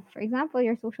of, for example,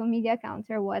 your social media accounts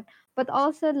or what, but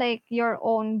also like your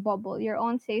own bubble, your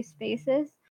own safe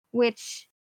spaces, which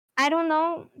I don't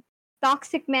know,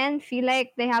 toxic men feel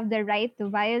like they have the right to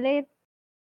violate.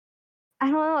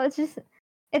 I don't know. It's just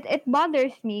it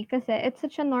bothers me because it's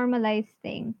such a normalized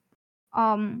thing.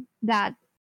 That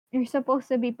you're supposed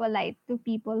to be polite to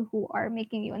people who are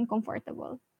making you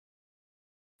uncomfortable.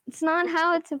 It's not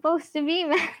how it's supposed to be,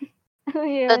 man.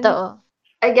 Ayun. Totoo.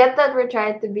 I get that we're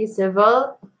trying to be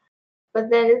civil, but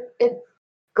then it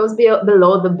goes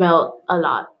below the belt a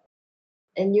lot.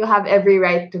 And you have every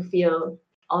right to feel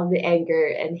all the anger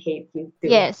and hate you do.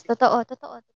 Yes, totoo,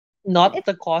 totoo. Not It's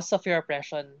the cause of your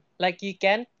oppression. Like, you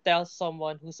can't tell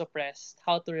someone who's oppressed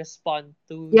how to respond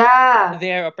to Yeah,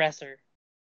 their oppressor.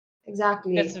 That's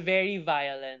exactly. very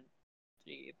violent.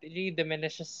 It really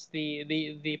diminishes the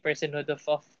personhood of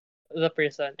the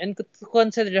person. And to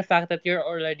consider the fact that you're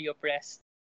already oppressed.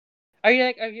 Are you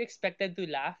expected to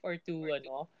laugh or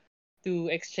to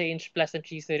exchange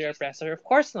pleasantries with your oppressor? Of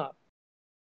course not.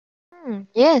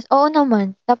 Yes, oo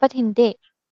naman. Dapat hindi.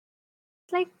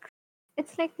 like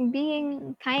it's like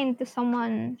being kind to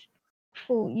someone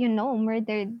who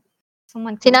murdered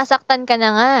someone close. Sinasaktan ka na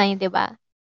nga, eh, 'di ba?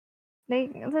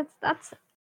 Like that's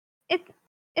it.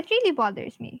 It really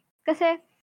bothers me. Kasi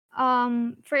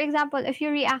for example, if you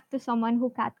react to someone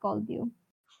who catcalled you,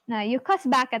 na you cuss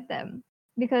back at them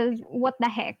because what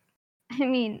the heck? I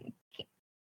mean,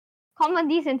 common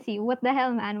decency. What the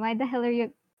hell, man? Why the hell are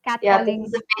you Yeah, tapos catcalling?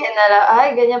 sasabihin na lang, ay,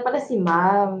 ganyan pala si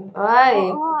ma'am.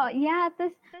 Ay, Oh, yeah.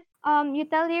 You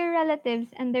tell your relatives,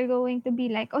 and they're going to be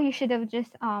like, "Oh, you should have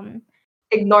just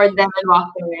ignored them and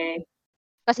walked away.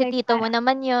 Kasi like, tito mo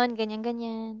naman 'yon,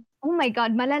 ganyan-ganyan. oh my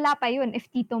God, malala pa yun if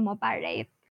tito mo pa, right?"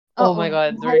 Oh my Oo.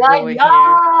 god, we're Hala, going here.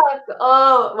 yuck!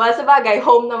 Oh, well, sabagay,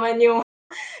 home naman yung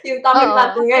topic Oo,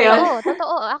 natin ngayon. totoo,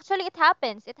 totoo. Actually, it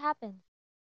happens, it happens.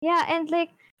 Yeah, and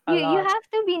like A you lot. have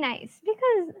to be nice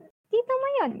because tito mo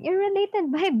yun. You're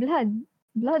related by blood.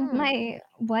 Blood Mm. my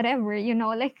whatever,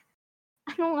 like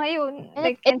ano ngayon? And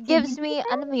Like it can't you be gives me,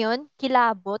 ano mo 'yun,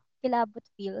 kilabot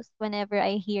feels whenever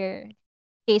I hear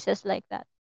cases like that.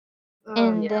 Oh,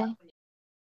 And yeah.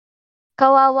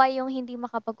 kawawa yung hindi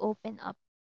makapag-open up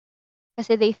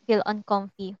kasi they feel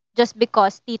uncomfy just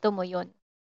because tito mo 'yun.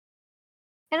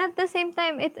 And at the same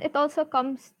time, it also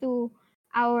comes to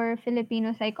our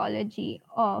Filipino psychology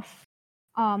of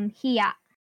hiya.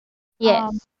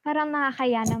 Yes. Parang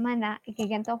nakakaya naman na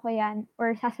ikiganto ko yan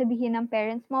or sasabihin ng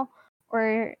parents mo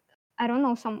or I don't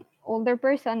know, some older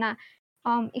person na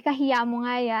ikahiya mo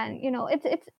nga yan.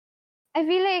 It's I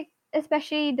feel like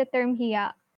especially the term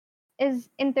hiya is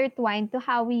intertwined to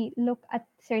how we look at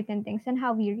certain things and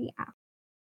how we react.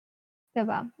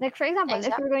 Diba? Like for example,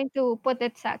 if Exactly. we're going to put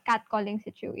it sa catcalling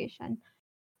situation,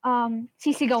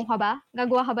 sisigaw ka ba?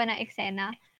 Gagawa ka ba ng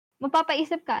eksena?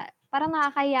 Mapapaisip ka, parang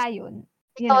nakakahiya yun,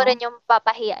 you Ikaw know? rin yung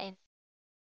papahiyain.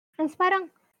 And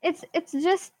parang, it's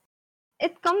just,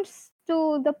 it comes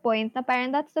to the point na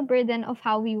parang that's the burden of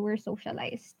how we were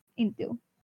socialized into.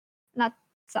 Not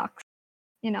sucks,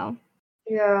 you know?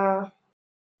 Yeah.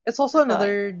 It's also Totoo.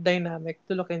 another dynamic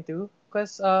to look into,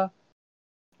 because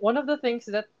one of the things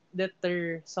that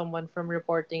deter someone from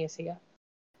reporting is, yeah,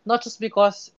 not just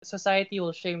because society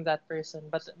will shame that person,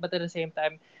 but at the same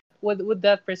time, would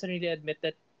that person really admit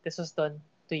that this was done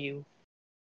to you?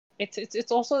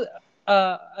 It's also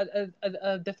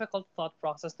a difficult thought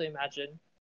process to imagine.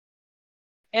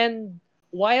 And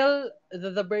while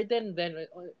the burden then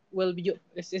will be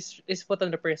is put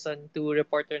on the person to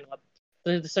report or not,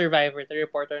 the survivor to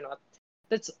report or not,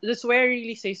 that's where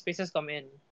really safe spaces come in.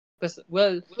 Because,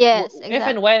 well, Yes, if and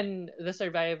exactly. when the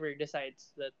survivor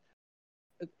decides that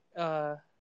uh,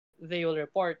 they will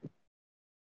report,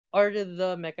 are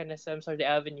the mechanisms or the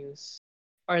avenues,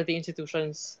 are the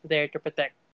institutions there to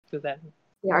protect to them?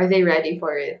 Yeah, are they ready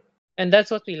for it? And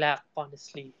that's what we lack,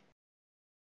 honestly.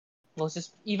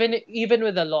 Even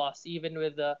with the laws, even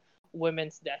with the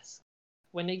women's desk,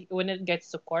 when it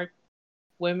gets to court,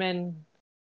 women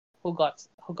who got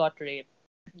raped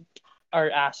are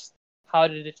asked, "How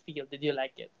did it feel? Did you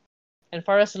like it?" And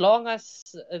for as long as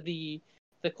the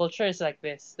culture is like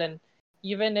this, then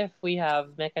even if we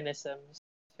have mechanisms,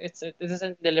 it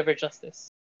doesn't deliver justice.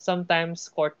 Sometimes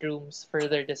courtrooms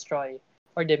further destroy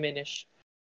or diminish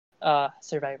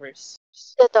survivors.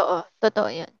 Totoo.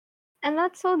 Totoo yun. And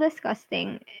that's so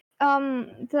disgusting.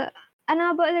 The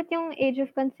ano ba ulit yung age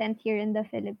of consent here in the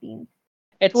Philippines?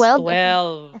 It's 12,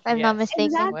 12. if I'm not Yes, it's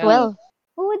mistaken. Exactly. 12.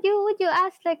 12. Would you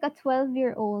ask like a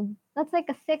 12-year-old? That's like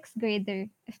a sixth grader.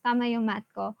 If tama yung math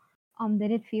ko.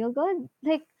 Did it feel good?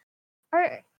 Like,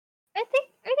 are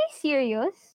they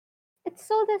serious? It's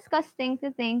so disgusting to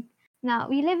think now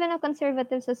we live in a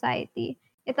conservative society.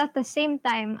 Yet at the same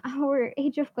time, our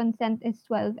age of consent is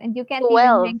 12, and you can't even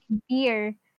 12. drink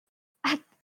beer. At,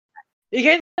 You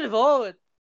can vote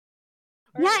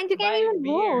or yeah, and you can't buy even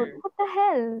vote. beer What the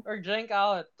hell? or drink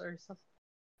out or something.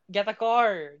 Get a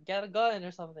car, get a gun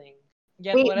or something.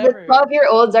 Get Wait, the whatever.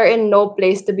 12-year-olds are in no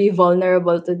place to be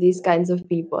vulnerable to these kinds of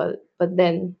people. But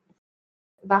then,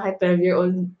 bakit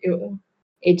 12-year-old yung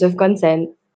age of consent?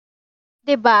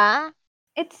 'Di ba?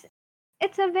 It's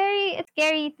it's a very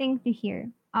scary thing to hear.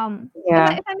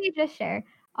 Yeah. If I may just share,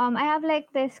 I have like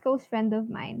this close friend of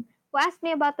mine who asked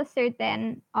me about a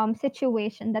certain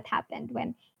situation that happened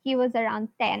when he was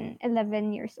around 10,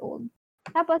 11 years old.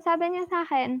 Tapos sabi niya sa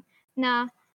akin na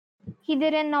he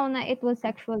didn't know na it was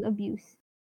sexual abuse.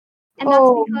 And that's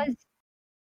Oh, because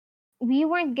we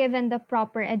weren't given the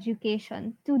proper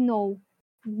education to know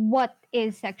what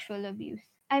is sexual abuse.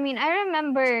 I mean, I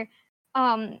remember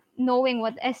knowing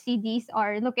what STDs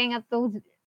are, looking at those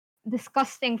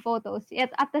disgusting photos.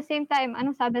 Yet at the same time,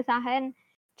 ano sabi sa akin?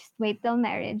 Just wait till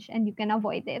marriage and you can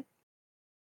avoid it.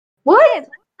 what?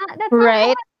 That's not how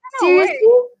Right? it's gonna work.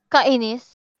 Seriously? Kainis.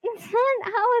 It's not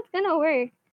how it's gonna work.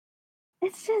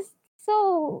 It's just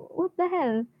so what the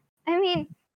hell? I mean,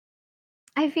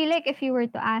 I feel like if you were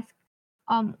to ask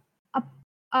um a,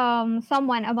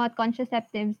 someone about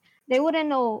contraceptives, they wouldn't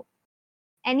know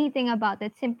anything about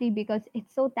it simply because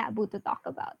it's so taboo to talk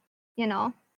about. You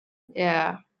know?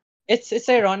 Yeah. It's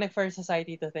ironic for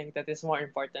society to think that it's more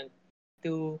important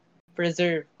to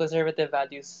preserve conservative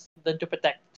values than to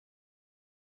protect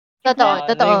Totoo,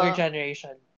 Exactly. the younger totoo.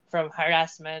 generation from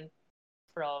harassment,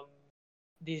 from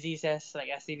diseases like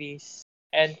STDs,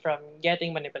 and from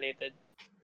getting manipulated.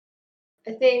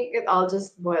 I think it all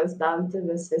just boils down to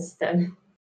the system.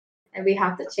 And we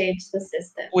have to change the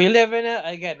system. We live in a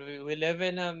again we live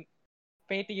in a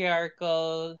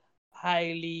patriarchal,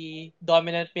 highly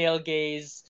dominant male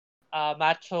gaze,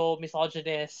 macho,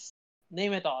 misogynist,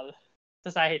 name it all,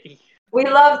 society. We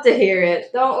love to hear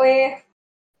it, don't we?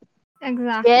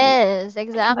 Exactly. Yes, I, And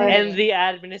exactly. the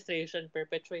administration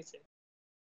perpetuates it.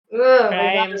 my God.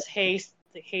 Crimes,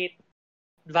 hate,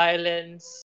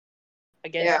 violence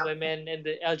against Yeah. women and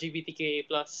the LGBTQA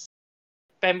plus.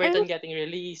 And Pemberton getting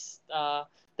released.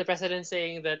 The president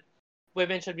saying that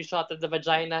women should be shot at the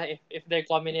vagina if they're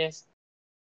communist.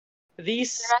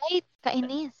 These Right?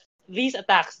 Kainis. these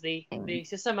attacks they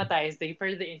systematize, they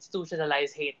further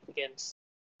institutionalize hate against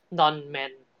non-men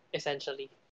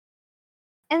essentially.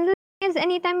 And the thing is,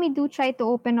 anytime we do try to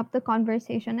open up the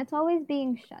conversation, it's always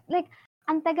being shut. Like,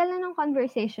 ang tagal na ng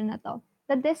conversation na to.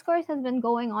 The discourse has been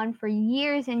going on for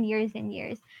years and years and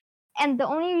years. And the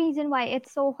only reason why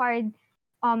it's so hard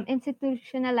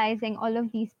institutionalizing all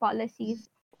of these policies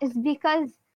is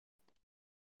because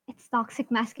it's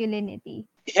toxic masculinity.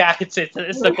 Yeah, it's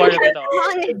the core of it all.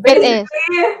 Honest, It is.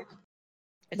 Basically,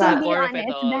 It's to the that. be core of it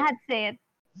honest, all. that's it.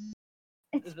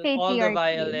 It's All the patriarchy.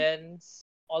 violence,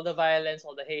 all the violence,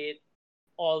 all the hate,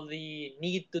 all the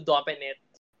need to dominate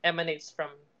emanates from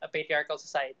a patriarchal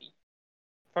society,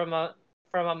 from a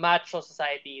macho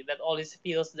society that always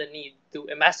feels the need to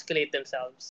emasculate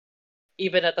themselves,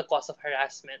 even at the cost of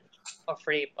harassment, of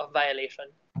rape, of violation.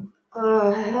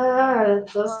 Oh,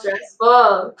 that's so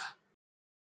stressful.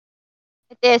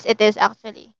 It is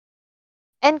actually.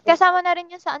 And kasama na rin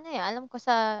yun sa ano eh, alam ko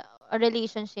sa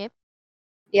relationship,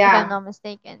 if I'm Yeah. not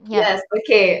mistaken. Yeah. Yes.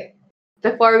 Okay.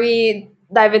 Before we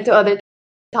dive into other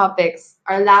topics,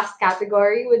 our last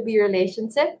category would be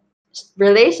relationships.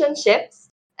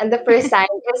 And the first sign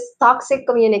is toxic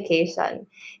communication.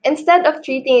 Instead of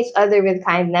treating each other with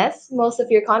kindness, most of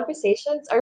your conversations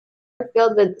are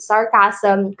filled with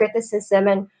sarcasm, criticism,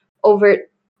 and overt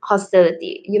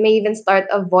hostility. You may even start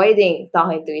avoiding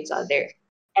talking to each other.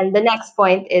 And the next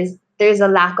point is there's a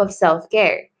lack of self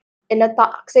care. In a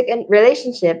toxic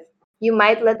relationship, you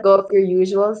might let go of your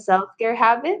usual self care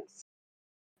habits.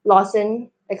 Lawson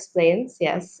explains,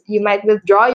 yes. You might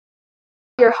withdraw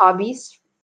your hobbies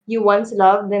you once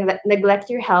loved, neglect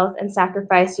your health, and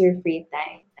sacrifice your free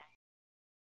time.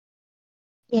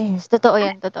 Yes, totoo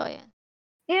yan, totoo yan.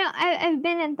 I've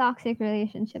been in toxic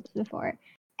relationships before,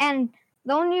 and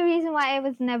the only reason why I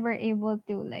was never able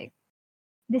to like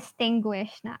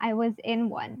distinguish na I was in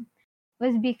one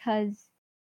was because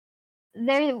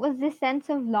there was this sense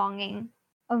of longing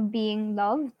of being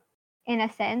loved in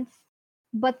a sense,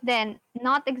 but then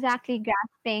not exactly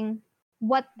grasping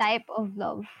what type of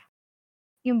love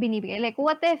yung binibigay. Like,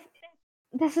 what if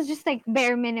this is just like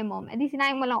bare minimum? Eh, di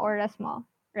sinayang mo lang oras mo,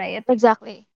 right?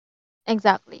 Exactly.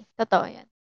 Exactly. Totoo yan.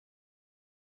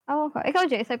 Oh, okay. Ikaw,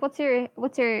 Jace, like,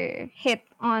 what's your hit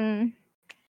on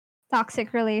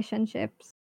toxic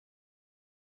relationships?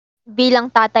 Bilang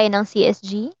tatay ng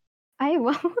CSG? Ay,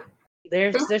 wow.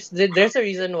 There's a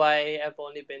reason why I've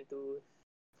only been to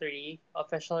 3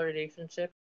 official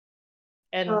relationships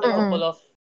and a couple of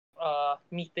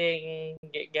meeting,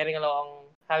 getting along,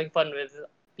 having fun with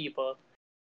people.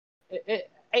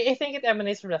 I think it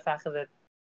emanates from the fact that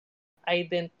I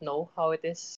didn't know how it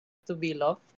is to be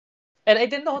loved, and I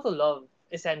didn't know how to love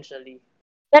essentially.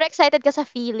 Pero excited ka sa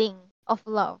feeling of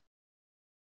love.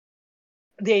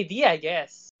 The idea, I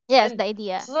guess. Yes, And the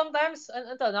idea. so sometimes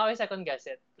until now I second guess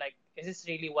it. Like, is this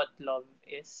really what love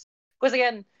is? Because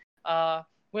again,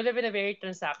 we live in a very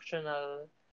transactional,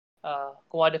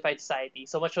 commodified society.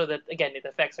 So much so that again it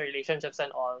affects our relationships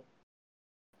and all.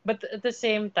 But at the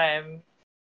same time,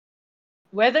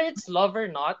 whether it's love or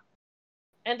not,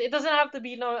 and it doesn't have to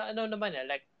be naman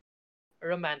like a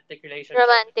romantic relationship.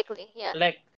 Romantically, yeah.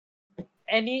 Like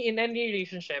in any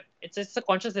relationship, it's a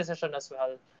conscious decision as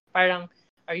well. Parang,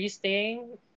 are you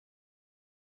staying?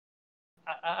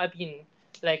 I mean,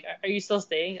 like, are you still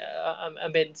staying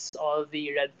amidst all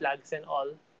the red flags and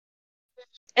all?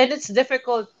 And it's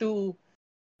difficult to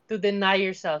deny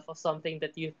yourself of something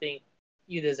that you think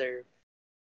you deserve.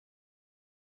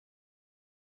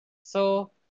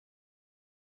 So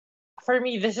for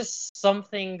me, this is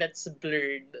something that's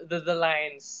blurred the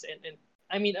lines, and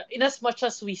I mean, in as much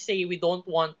as we say we don't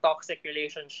want toxic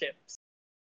relationships,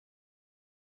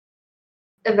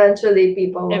 Eventually,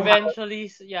 people will have eventually,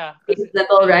 yeah, these because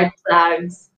little red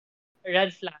flags.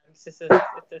 red flags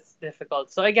it's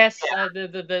difficult. So I guess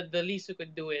the least we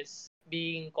could do is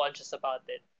being conscious about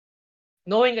it,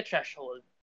 knowing the threshold.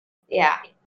 Yeah.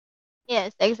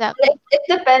 Yes, exactly. It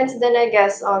depends then, I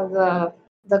guess, on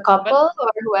the couple or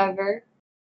whoever.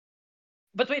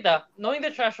 But wait, knowing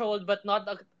the threshold, but not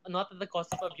at the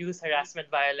cost of abuse, harassment,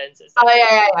 violence. Oh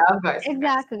yeah, of course.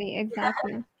 Exactly.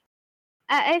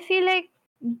 I feel like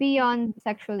beyond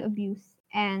sexual abuse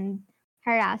and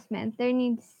harassment,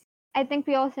 I think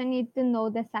we also need to know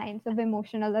the signs of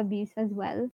emotional abuse as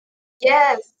well.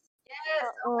 Yes.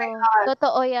 Oh my Oo. god.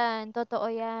 Totoo yan. Totoo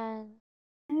yan.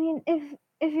 I mean, if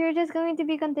you're just going to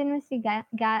be continuously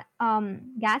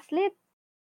gaslighted,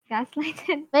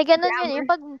 May ganun yun. Yung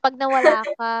pag nawala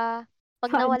ka,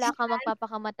 fudge.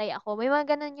 magpapakamatay ako. May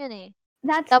mga ganun yun eh.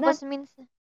 That's Tapos minsan,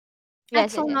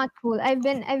 that's yes, so yes, yes. not cool. I've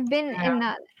been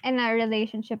Yeah. in a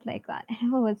relationship like that.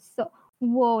 And I was so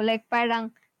whoa, like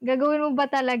parang gagawin mo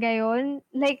ba talaga yun?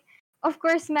 Like, of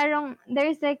course,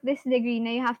 there's like this degree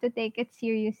na you have to take it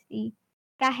seriously.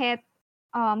 Kahit,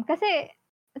 kasi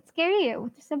it's scary eh.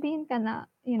 Sabihin ka na,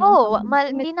 Oo, someone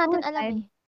hindi commit natin alam suicide. eh.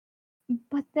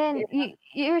 But then,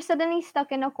 you're suddenly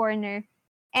stuck in a corner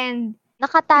and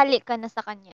Nakatali ka na sa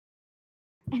kanya.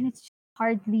 it's just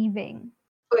hard leaving.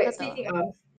 Wait, Totoo. speaking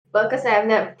of, well, because I've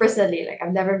never personally, like,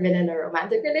 I've never been in a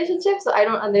romantic relationship, so I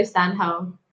don't understand how.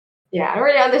 Yeah, I don't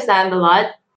really understand a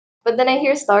lot. But then I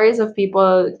hear stories of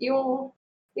people.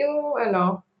 I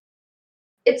know.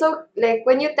 It's so like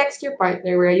when you text your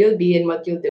partner where you'll be and what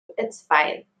you'll do, it's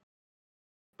fine.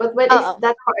 But Oo.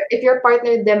 if your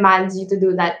partner demands you to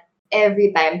do that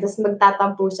every time, tas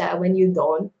magtatampo siya when you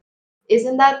don't,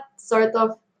 isn't that sort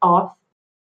of off?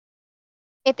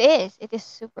 It is. It is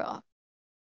super off.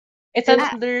 It's And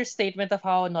another statement of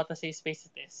how not a safe space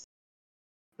it is.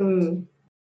 mm,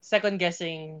 Second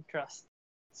guessing trust.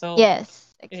 So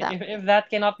Yes, if exactly. that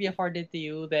cannot be afforded to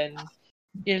you, then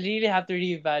you really have to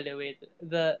reevaluate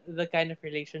the kind of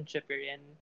relationship you're in.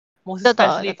 Most Totoo,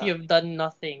 especially if totoo. you've done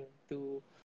nothing to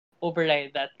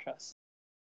override that trust.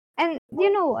 And you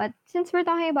know what? Since we're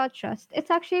talking about trust, it's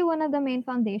actually one of the main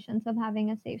foundations of having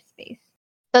a safe space.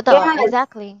 Totoo, yes,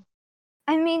 exactly.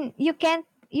 I mean, you can't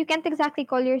exactly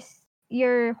call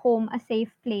your home a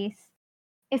safe place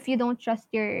if you don't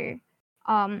trust your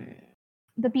um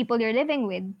the people you're living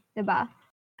with, diba?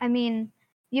 I mean,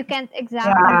 you can't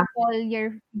exactly Yeah. call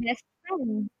your best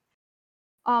friend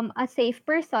a safe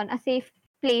person, a safe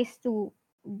place to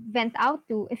vent out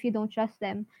to if you don't trust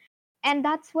them. And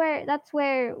that's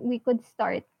where we could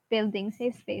start building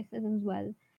safe spaces as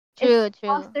well. It's True, true.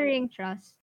 fostering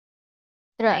trust,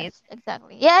 right? Trust,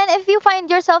 exactly. Yeah, and if you find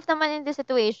yourself naman in these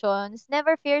situations,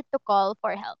 never fear to call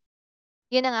for help.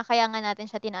 Yun na nga, kaya nga natin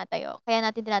siya tinatayo. Kaya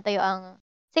natin tinatayo ang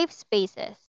safe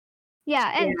spaces. Yeah,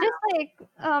 Yeah. and just like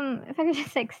if I could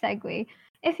just like segue,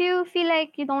 if you feel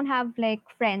like you don't have like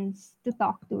friends to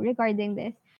talk to regarding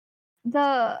this,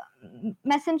 the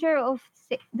messenger of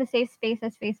the Safe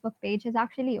Spaces Facebook page is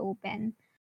actually open.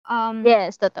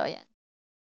 Yes, totoo yan.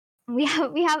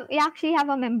 We actually have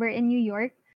a member in New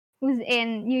York who's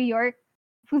in New York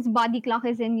whose body clock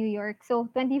is in New York. So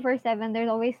 24/7 there's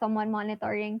always someone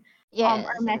monitoring our Yes,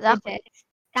 messages. exactly.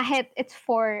 Kahit it's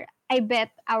for, I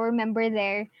bet our member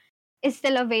there is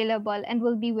still available and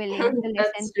will be willing to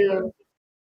listen That's to you. true.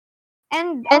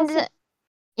 And And, also yes,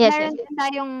 yes. meron din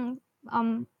tayong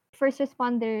first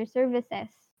responder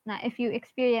services na if you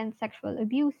experience sexual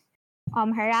abuse,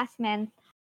 harassment,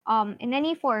 in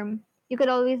any form, you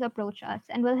could always approach us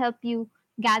and we'll help you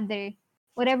gather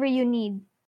whatever you need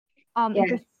in Yes.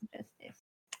 pursuit of justice.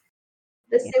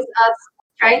 This Yeah. is us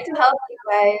trying to help you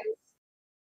guys.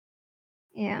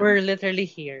 Yeah. We're literally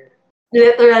here.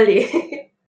 Literally.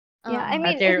 Yeah. I Uh-uh.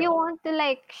 mean, At if your you want to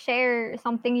like share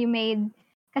something you made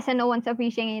kasi no one's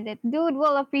appreciating it, dude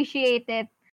will appreciate it.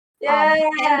 Send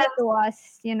Yeah. it to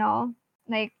us, you know?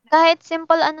 Like, Kahit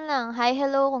simple ano lang, hi,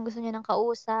 hello, kung gusto niyo ng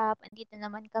kausap, andito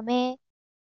naman kami.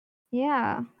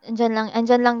 yeah.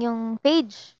 Andyan lang yung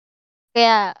page.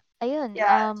 Kaya, ayun,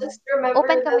 Yeah. Just remember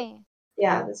open that. kami.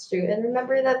 Yeah, that's true. And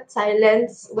remember that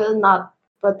silence will not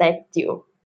protect you.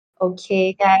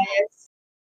 Okay, guys.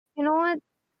 You know what?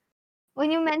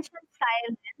 When you mention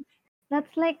silence,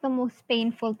 that's like the most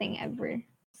painful thing ever.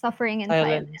 Suffering in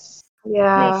silence. silence. Like,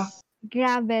 Yeah. Yes.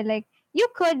 grabe, like, you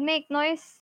could make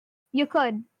noise. You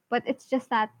could. But it's just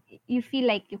that you feel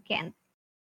like you can't.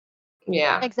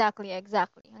 Yeah. Exactly,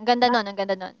 exactly. Ang ganda That, nun, ang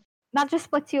ganda nun. that just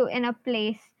puts you in a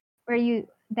place where you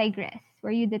digress,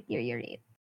 where you deteriorate.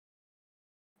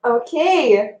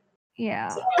 Okay. Yeah.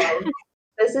 So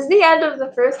this is the end of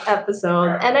the first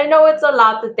episode, and I know it's a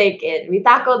lot to take in. We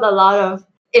tackled a lot of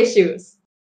issues.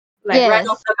 Like right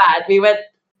off Yes. the bat,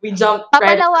 we jumped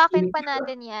right Papalawakin into. pa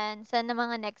natin yan sa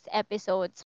mga next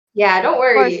episodes. Yeah, don't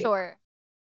For worry. sure.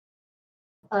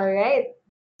 All right.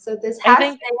 So this I has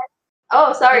think been.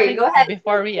 Oh, I sorry. think Go ahead.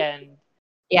 before we end,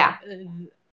 Yeah.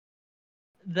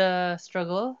 the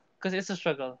struggle, because it's a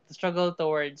struggle, the struggle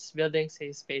towards building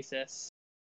safe spaces,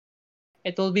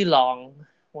 it will be long,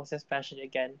 most especially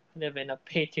again, live in a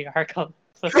patriarchal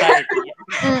society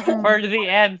Mm-mm. for the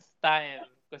nth time,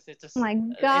 because it's Oh just my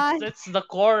God. it's the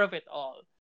core of it all.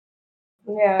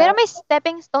 Pero Yeah. may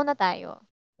stepping stone na tayo.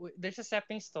 There's a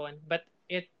stepping stone, but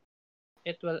it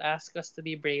will ask us to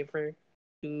be braver,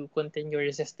 to continue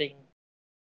resisting,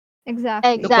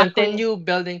 Exactly. to Exactly. continue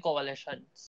building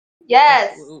coalitions. 'Cause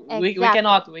Yes. we Exactly.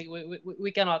 cannot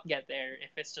we cannot get there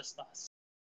if it's just us.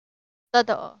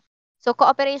 Totoo. So,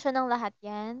 cooperation ng lahat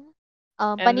yan.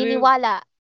 And Paniniwala.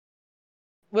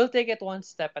 we'll take it one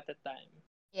step at a time.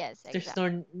 Yes, There's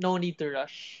exactly. no need to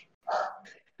rush.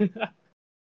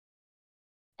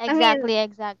 I mean, Exactly,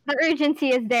 exactly. the urgency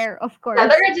is there, of Yeah,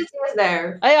 course. the urgency is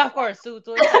there. Of course, to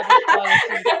establish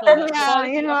policies. No, the Yeah,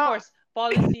 you policy, of know. course,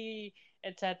 policy,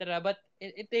 etc. But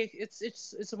it takes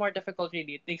it's more difficult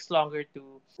really. It takes longer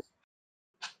to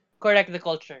correct the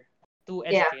culture, to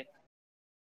Yeah. educate.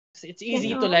 It's You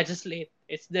easy to know. legislate.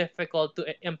 It's difficult to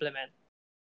implement.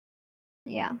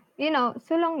 Yeah. You know,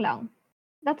 sulong lang.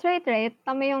 That's right?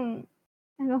 Tama yung,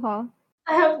 ano ko?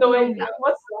 I have no Sulong idea. lang.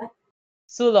 What's that?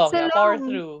 Sulong, yeah, power Sulong.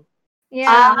 through.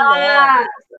 Yeah. Sulong. Ah,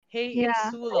 Hey, it's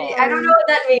Yeah. Sulong. I don't know what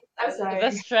that means. I'm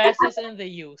The sorry. stress is in the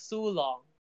U. Sulong.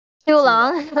 Too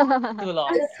Sulong. long. Too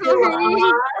long. Yeah. Sorry.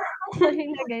 Sorry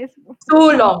na, guys. Too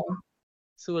long.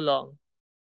 Sulong.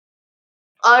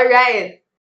 All right.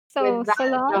 So, With that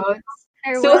sulong, note,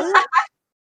 farewell.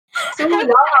 too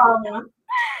long.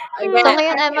 So, Again.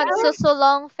 ngayon ay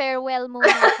magsusulong farewell muna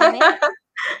kami.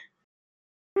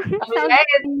 Sounds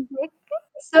Alright. music.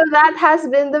 So that has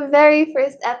been the very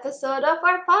first episode of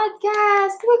our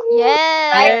podcast. Woohoo!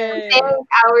 I'd like to Yes. Yay. thank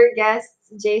our guests,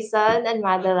 Jason and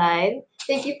Madeline.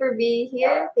 Thank you for being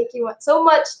here. Thank you so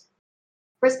much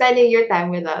for spending your time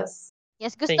with us.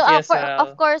 Yes, gusto Thank you as of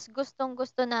well. course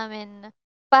gustong-gusto namin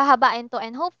pahabain to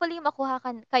and hopefully makuha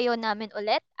kayo namin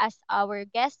ulit as our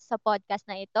guest sa podcast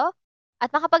na ito. at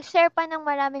makapag-share pa ng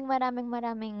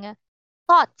maraming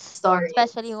thoughts,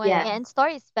 especially Stories. and Yes.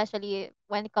 stories, especially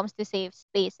when it comes to safe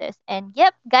spaces. And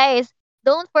yep, guys,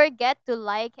 don't forget to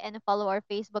like and follow our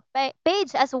Facebook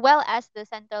page as well as the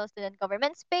Central Student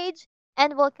Government's page.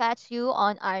 And we'll catch you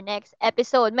on our next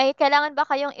episode. May kailangan ba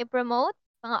kayong i-promote?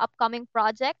 Mga upcoming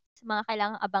projects? Mga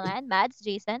kailangan abangan? Mads,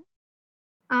 Jason?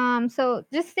 So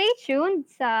just stay tuned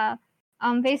sa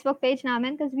Facebook page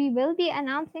namin because we will be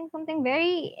announcing something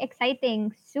very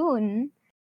exciting soon.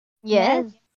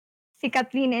 Yes, Yes. si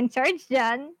Kathleen in charge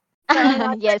dyan. So I'm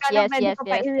not sure Yes, kung yes, pwede yes, ko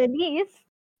pa yes. i-release.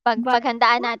 But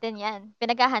Paghandaan natin yan.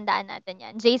 Pinaghahandaan natin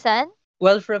yan. Jason?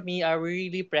 Well, from me, we're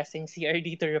really pressing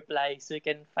CRD to reply so we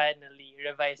can finally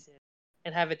revise it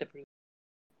and have it approved.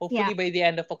 Hopefully yeah. by the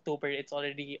end of October, it's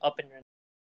already up and running.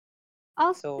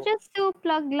 Also, So, just to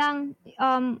plug lang,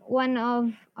 one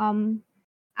of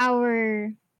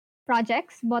our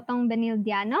projects, Botong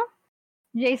Benildiano.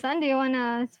 Jason, do you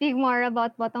wanna speak more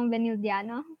about Botong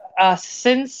Benildiano?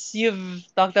 since you've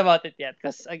talked about it yet,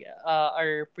 because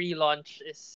our pre-launch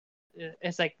is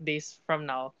like days from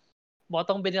now.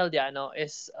 Botong Binaldiano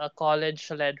is a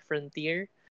college-led frontier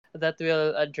that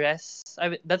will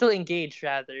that will engage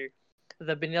rather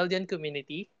the Binaldian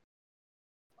community,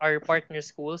 our partner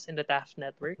schools in the TAF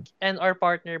network, and our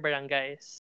partner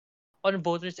barangays on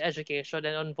voters' education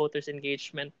and on voters'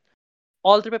 engagement,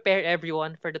 all to prepare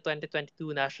everyone for the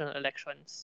 2022 national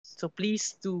elections. So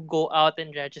please do go out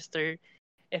and register.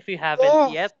 If you haven't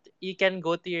Yes. yet, you can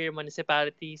go to your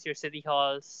municipalities, your city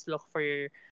halls, look for your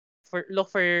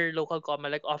local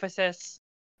COMELEC offices,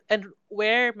 and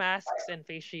wear masks and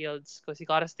face shields because you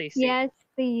gotta stay safe. Yes,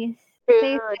 please.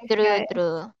 Stay True, safe, true, guys.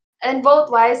 true. And vote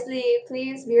wisely.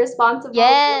 Please be responsible. Vote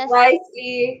Yes.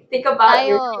 wisely. Think about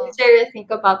your Tayo. future. Think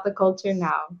about the culture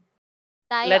now.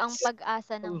 Tayo ang Let's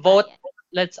pag-asa ng vote.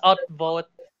 bayan. Let's outvote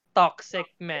toxic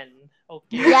men.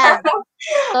 Okay. Yan.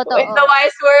 With the Totoo.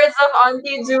 wise words of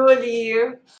Auntie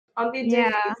Julie. Auntie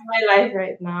Julie Yeah. is my life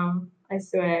right now. I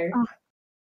swear. Oh,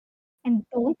 and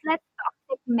don't let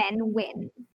toxic men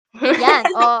win. Yan.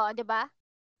 Oh, 'di ba?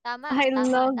 Tama, I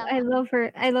tama, I tama. love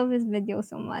her. I love his video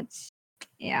so much.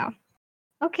 Yeah.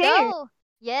 Okay. So,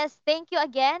 yes, thank you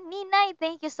again. Ninay,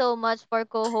 thank you so much for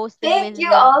co-hosting Thank with you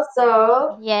me. also.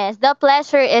 Yes, the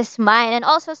pleasure is mine. And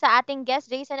also sa ating guests,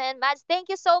 Jason and Mads, thank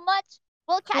you so much.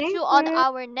 We'll catch Thank you on you.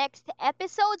 our next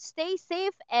episode. Stay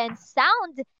safe and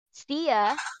sound. See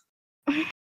ya.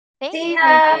 Thank See you.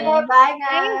 ya. Okay. Bye,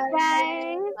 Thanks, guys.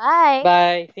 guys. Bye.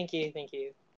 Bye. Thank you. Thank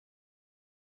you.